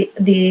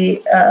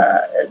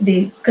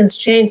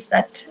constraints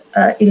that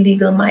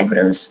illegal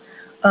migrants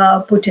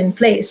put in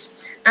place.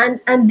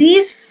 And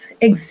these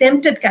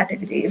exempted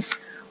categories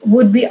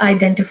would be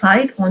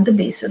identified on the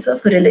basis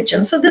of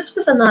religion. So this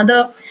was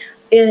another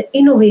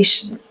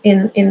innovation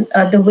in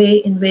the way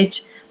in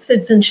which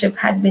citizenship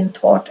had been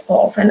thought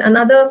of, and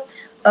another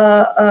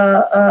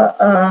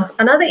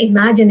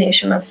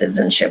imagination of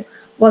citizenship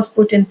was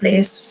put in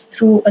place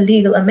through a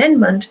legal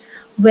amendment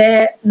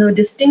where no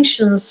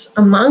distinctions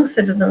among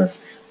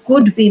citizens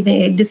could be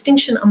made,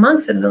 distinction among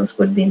citizens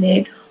could be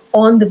made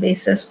on the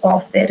basis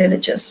of their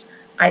religious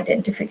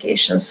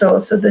identification. So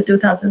the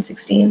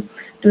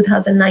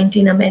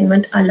 2016-2019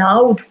 amendment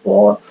allowed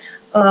for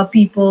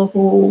people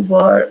who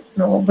were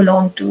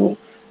belonged to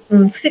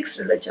six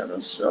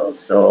religions.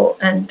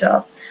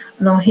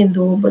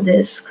 Hindu,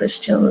 Buddhists,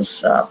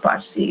 Christians,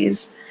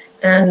 Parsis,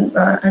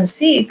 and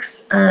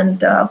Sikhs, and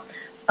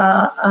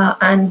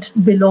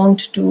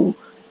belonged to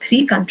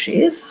three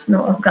countries,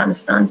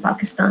 Afghanistan,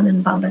 Pakistan,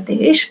 and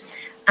Bangladesh,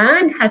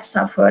 and had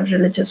suffered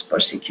religious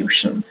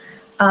persecution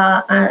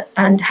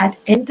and had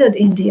entered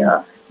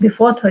India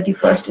before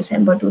 31st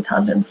December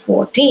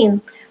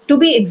 2014 to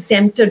be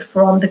exempted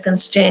from the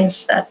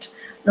constraints that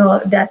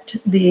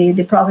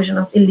the provision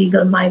of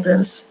illegal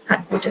migrants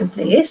had put in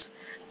place,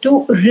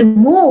 to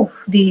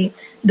remove the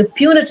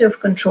punitive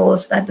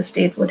controls that the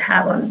state would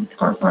have on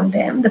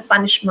them, the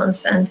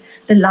punishments and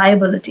the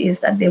liabilities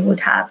that they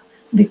would have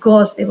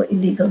because they were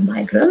illegal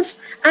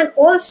migrants, and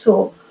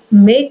also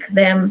make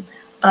them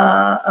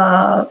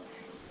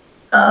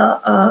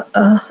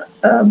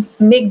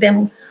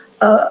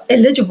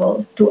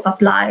eligible to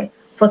apply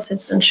for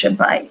citizenship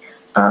by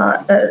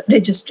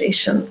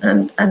registration.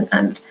 And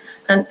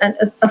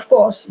of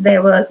course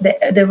there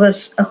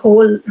was a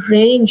whole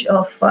range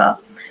of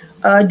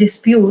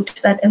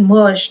dispute that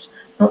emerged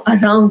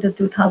around the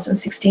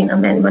 2016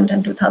 amendment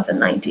and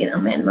 2019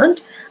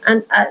 amendment.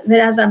 And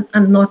whereas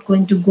I'm not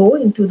going to go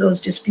into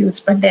those disputes,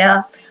 but there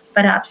are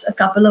perhaps a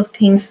couple of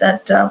things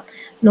that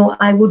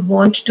I would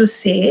want to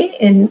say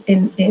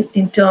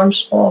in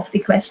terms of the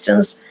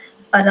questions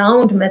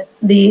around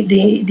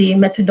the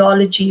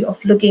methodology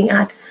of looking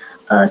at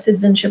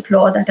citizenship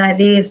law that I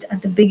raised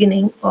at the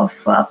beginning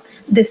of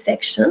this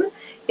section,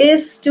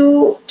 is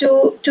to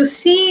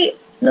see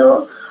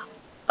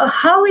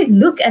how we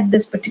look at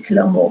this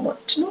particular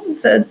moment.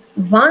 So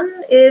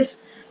one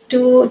is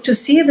to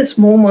see this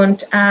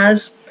moment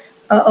as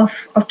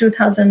of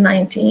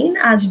 2019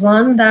 as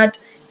one that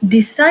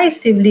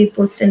decisively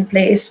puts in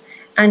place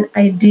an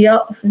idea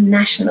of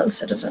national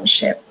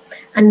citizenship,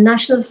 and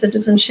national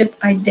citizenship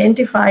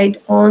identified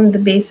on the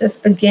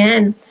basis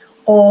again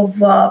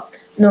of a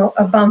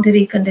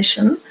boundary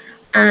condition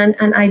and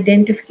an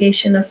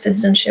identification of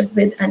citizenship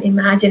with an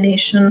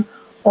imagination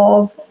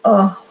of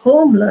a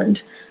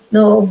homeland,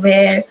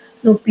 where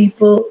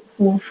people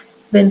who've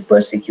been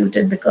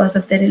persecuted because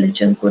of their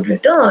religion could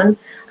return.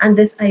 And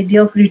this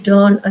idea of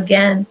return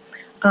again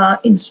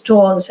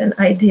installs an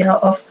idea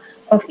of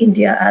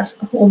India as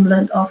a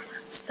homeland of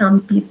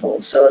some people.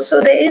 So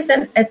there is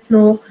an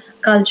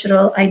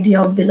ethno-cultural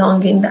idea of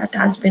belonging that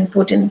has been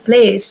put in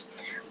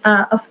place.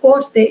 Of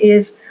course, there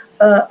is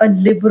a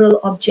liberal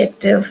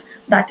objective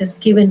that is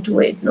given to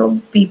it.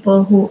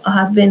 People who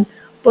have been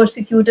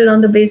persecuted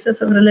on the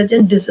basis of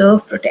religion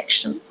deserve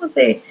protection.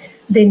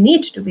 They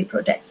need to be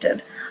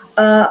protected.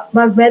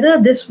 But whether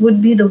this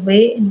would be the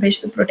way in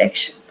which the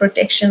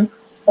protection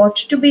ought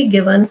to be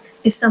given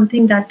is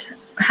something that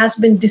has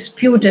been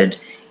disputed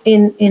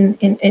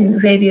in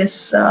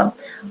various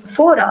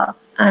fora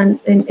and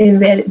in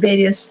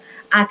various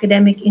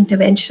academic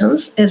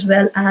interventions, as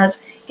well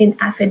as in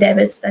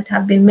affidavits that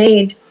have been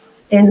made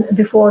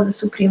before the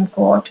Supreme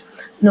Court,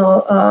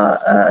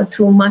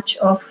 through much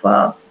of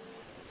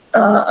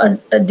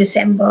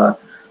December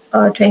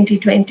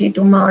 2020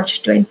 to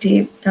March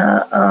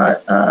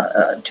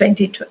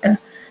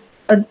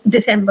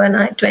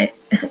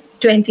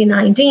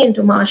 2019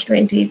 to March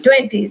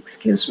 2020,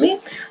 excuse me.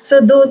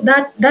 So though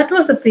that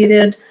was a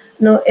period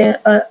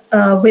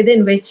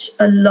within which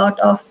a lot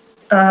of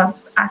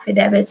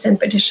affidavits and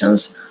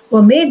petitions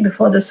were made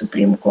before the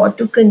Supreme Court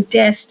to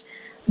contest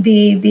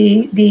the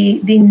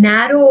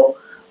narrow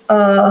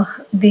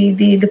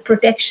the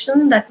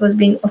protection that was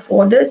being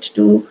afforded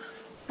to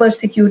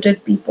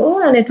persecuted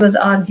people. And it was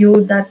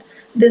argued that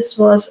this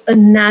was a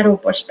narrow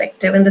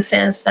perspective, in the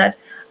sense that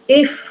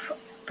if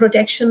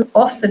protection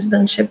of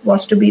citizenship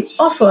was to be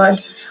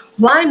offered,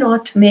 why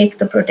not make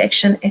the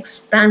protection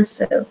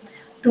expansive,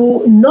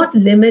 to not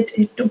limit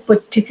it to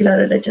particular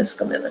religious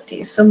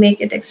communities? So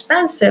make it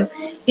expansive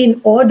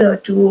in order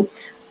to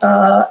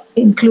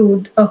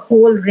include a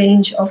whole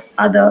range of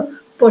other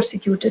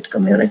persecuted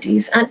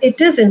communities. And it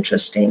is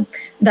interesting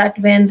that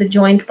when the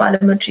Joint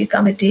Parliamentary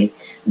Committee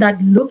that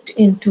looked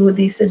into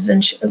the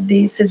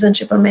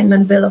Citizenship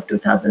Amendment Bill of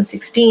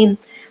 2016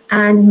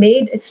 and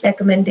made its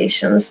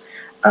recommendations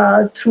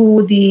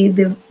through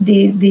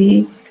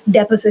the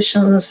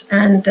depositions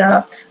and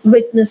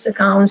witness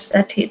accounts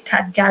that it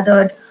had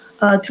gathered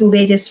through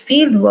various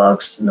field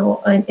works,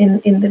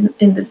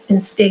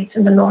 in states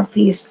in the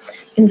Northeast,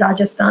 in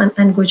Rajasthan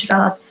and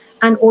Gujarat,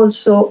 and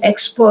also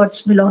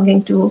experts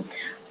belonging to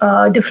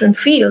different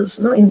fields,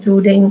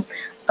 including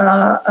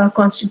a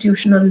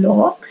constitutional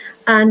law.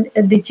 And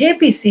the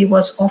JPC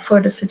was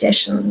offered a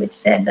suggestion which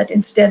said that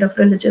instead of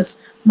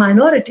religious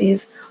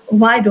minorities,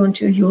 why don't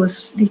you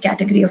use the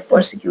category of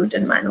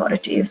persecuted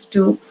minorities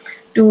to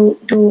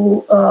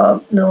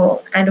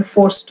kind of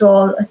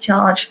forestall a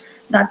charge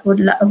that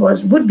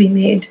would be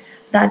made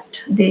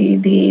that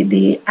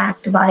the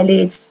act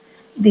violates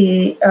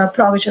the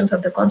provisions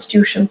of the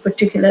Constitution,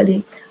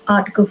 particularly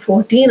Article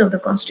 14 of the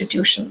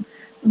Constitution,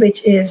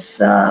 which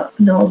is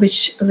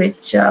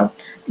which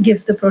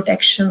gives the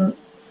protection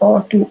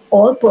or to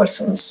all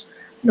persons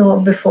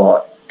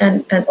before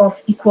and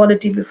of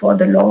equality before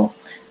the law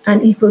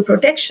and equal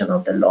protection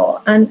of the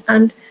law.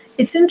 And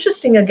it's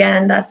interesting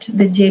again that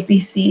the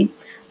JPC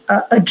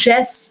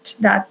addressed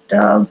that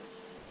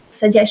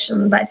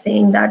suggestion by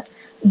saying that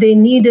they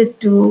needed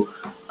to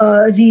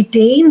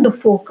retain the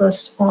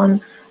focus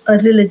on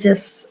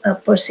religious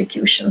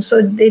persecution.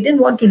 So they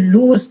didn't want to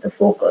lose the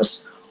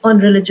focus on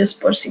religious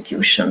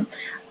persecution.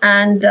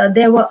 And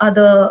there were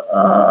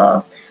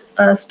other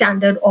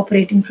standard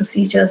operating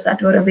procedures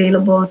that were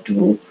available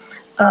to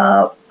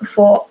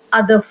for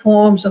other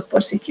forms of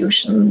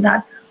persecution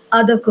that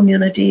other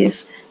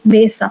communities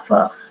may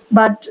suffer.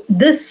 But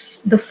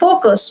the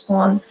focus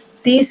on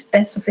these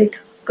specific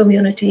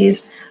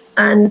communities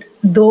and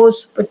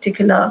those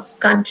particular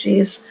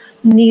countries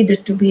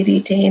needed to be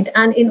retained.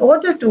 And in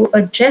order to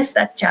address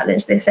that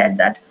challenge, they said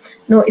that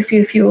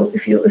if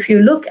you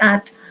look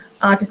at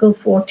Article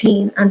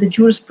 14 and the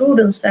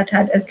jurisprudence that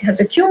has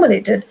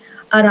accumulated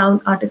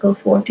around Article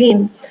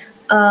 14,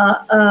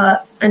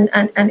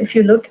 and if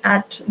you look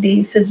at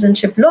the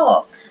citizenship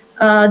law,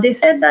 they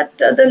said that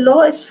the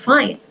law is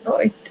fine.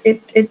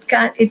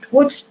 It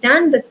would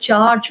stand the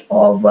charge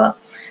of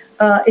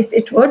if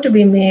it were to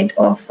be made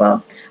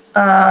of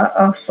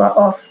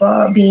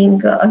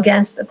being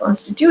against the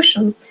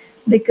Constitution,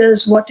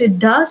 because what it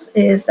does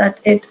is that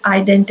it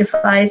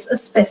identifies a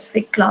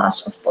specific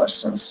class of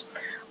persons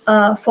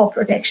for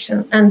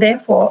protection, and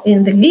therefore,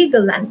 in the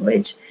legal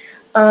language,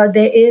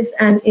 there is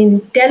an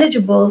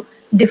intelligible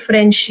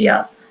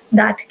differentia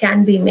that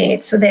can be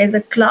made. So there is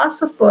a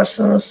class of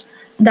persons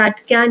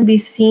that can be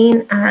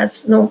seen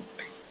as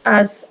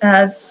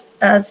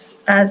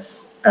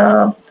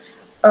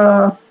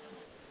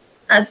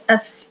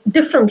as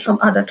different from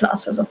other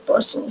classes of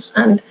persons,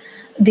 and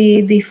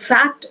the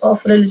fact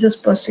of religious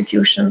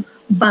persecution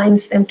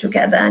binds them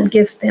together and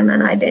gives them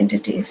an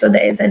identity. So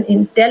there is an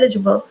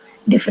intelligible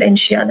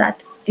differentia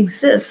that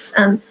exists,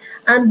 and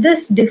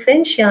this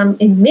differentia,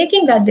 in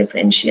making that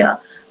differentia,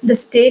 the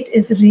state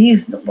is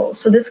reasonable.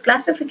 So this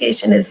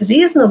classification is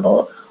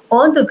reasonable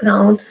on the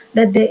ground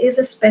that there is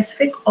a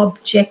specific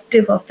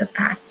objective of the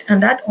act,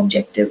 and that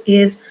objective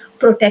is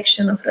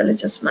protection of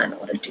religious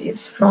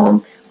minorities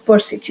from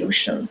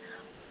persecution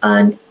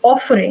and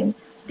offering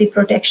the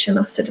protection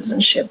of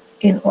citizenship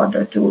in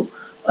order to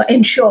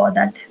ensure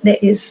that there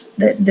is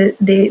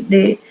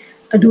they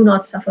do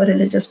not suffer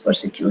religious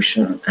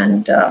persecution,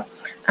 and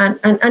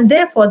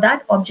therefore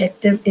that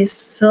objective is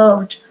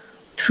served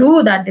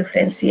through that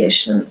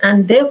differentiation,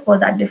 and therefore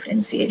that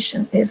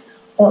differentiation is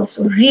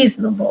also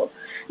reasonable.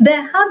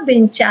 There have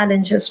been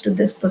challenges to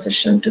this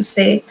position to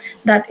say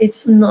that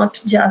it's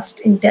not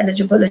just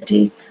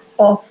intelligibility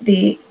of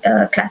the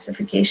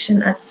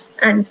classification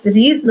and its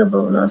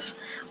reasonableness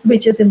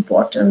which is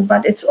important,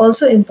 but it's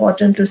also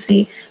important to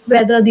see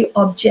whether the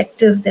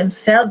objectives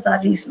themselves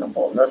are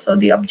reasonable. So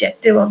the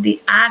objective of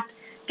the act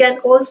can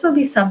also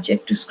be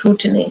subject to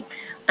scrutiny,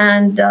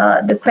 and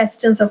the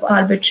questions of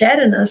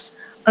arbitrariness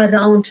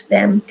around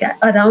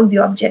the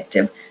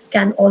objective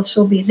can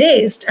also be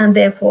raised, and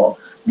therefore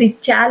the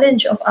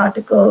challenge of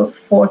Article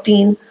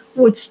 14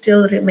 would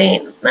still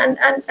remain.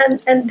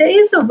 And there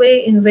is a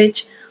way in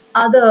which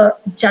other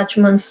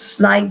judgments,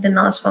 like the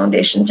Nas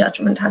Foundation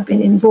judgment, have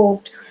been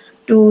invoked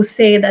to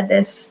say that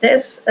there's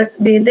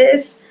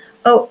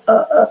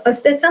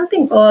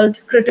something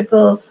called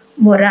critical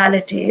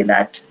morality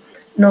that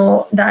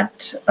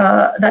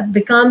that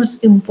becomes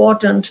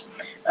important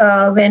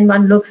when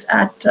one looks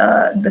at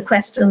the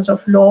questions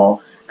of law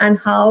and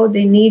how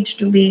they need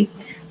to be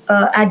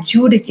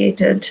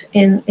adjudicated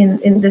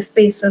in the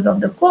spaces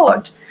of the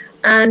court.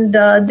 And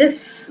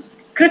this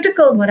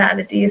critical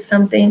morality is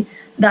something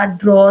that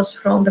draws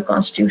from the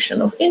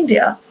Constitution of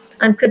India.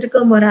 And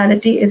critical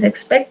morality is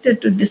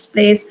expected to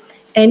displace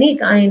any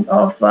kind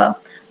of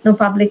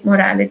public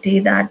morality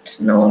that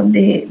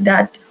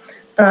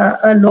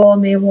a law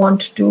may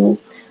want to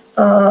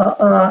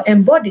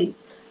embody.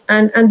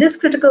 And this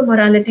critical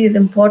morality is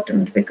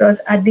important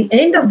because at the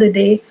end of the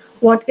day,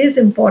 what is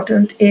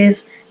important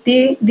is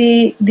the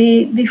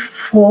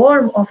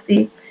form of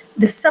the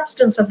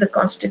substance of the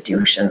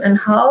Constitution, and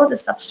how the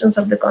substance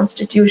of the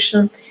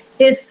Constitution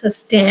is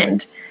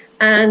sustained,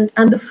 and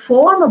the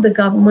form of the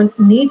government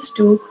needs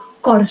to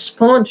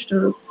correspond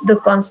to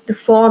the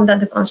form that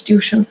the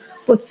Constitution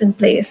puts in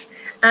place,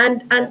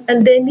 and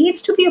there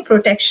needs to be a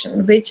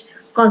protection which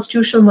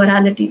constitutional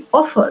morality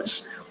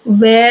offers,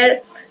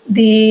 where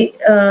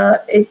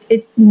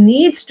it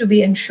needs to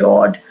be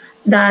ensured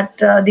that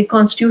the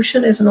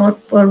Constitution is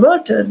not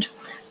perverted,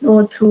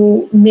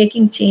 through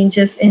making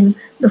changes in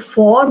the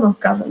form of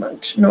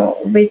government,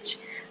 which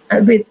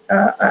with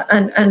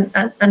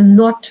and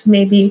not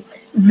maybe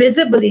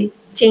visibly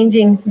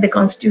changing the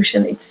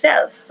constitution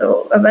itself.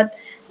 So, but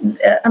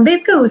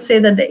Ambedkar would say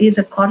that there is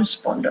a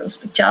correspondence.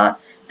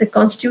 The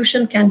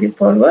constitution can be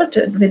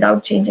perverted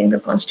without changing the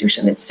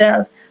constitution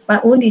itself by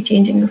only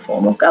changing the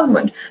form of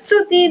government.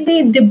 So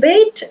the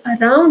debate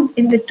around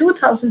in the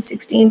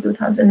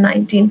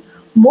 2016-2019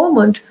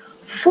 moment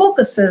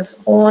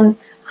focuses on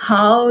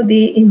how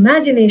the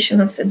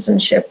imagination of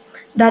citizenship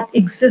that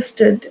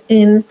existed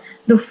in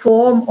the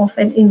form of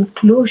an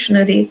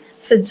inclusionary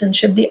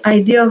citizenship, the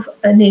idea of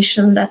a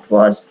nation that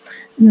was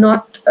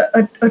not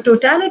a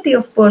totality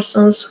of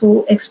persons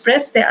who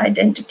express their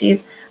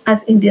identities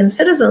as Indian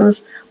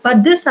citizens,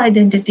 but this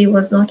identity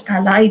was not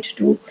allied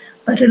to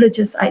a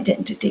religious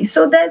identity.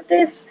 So that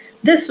this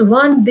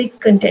one big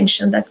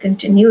contention that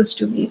continues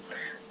to be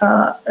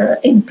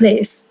in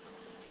place.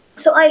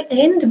 So I'll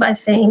end by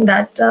saying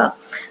that,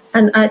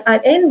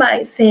 I'll end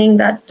by saying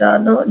that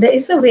no, there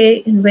is a way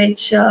in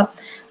which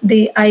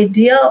the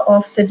idea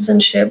of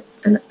citizenship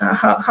and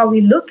how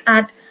we look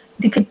at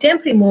the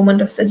contemporary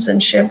moment of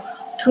citizenship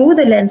through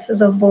the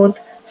lenses of both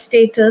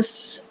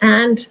status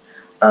and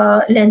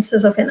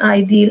lenses of an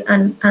ideal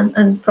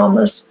and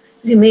promise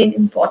remain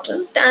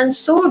important. And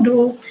so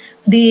do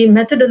the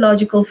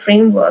methodological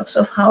frameworks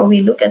of how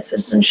we look at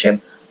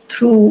citizenship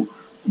through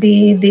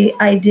the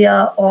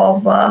idea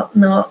of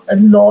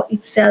law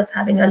itself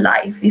having a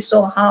life. We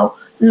saw how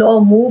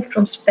law moved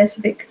from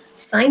specific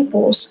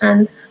signposts,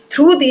 and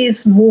through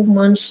these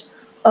movements,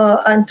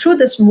 and through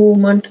this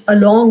movement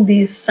along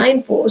these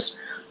signposts,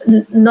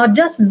 not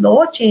just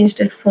law changed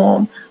its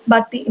form,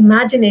 but the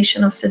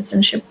imagination of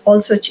citizenship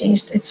also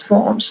changed its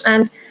forms.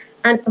 And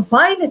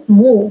while it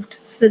moved,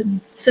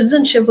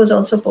 citizenship was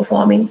also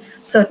performing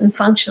certain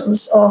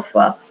functions of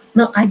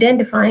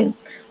identifying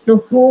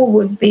who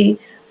would be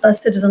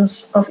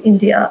citizens of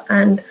India,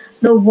 and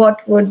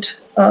what would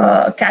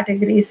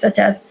categories such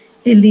as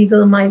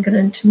illegal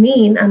migrant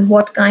mean, and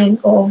what kind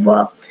of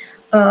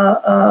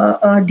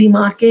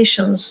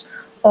demarcations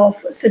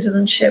of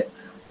citizenship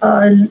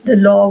the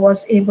law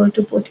was able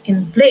to put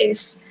in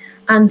place.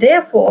 And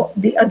therefore,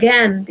 the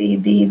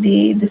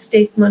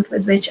statement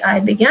with which I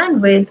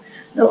began with,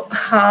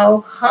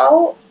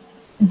 how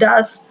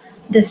does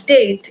the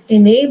state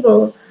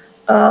enable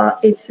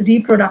its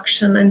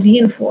reproduction and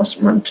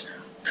reinforcement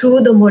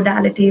through the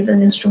modalities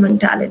and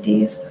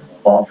instrumentalities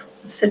of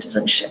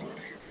citizenship?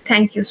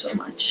 Thank you so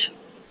much.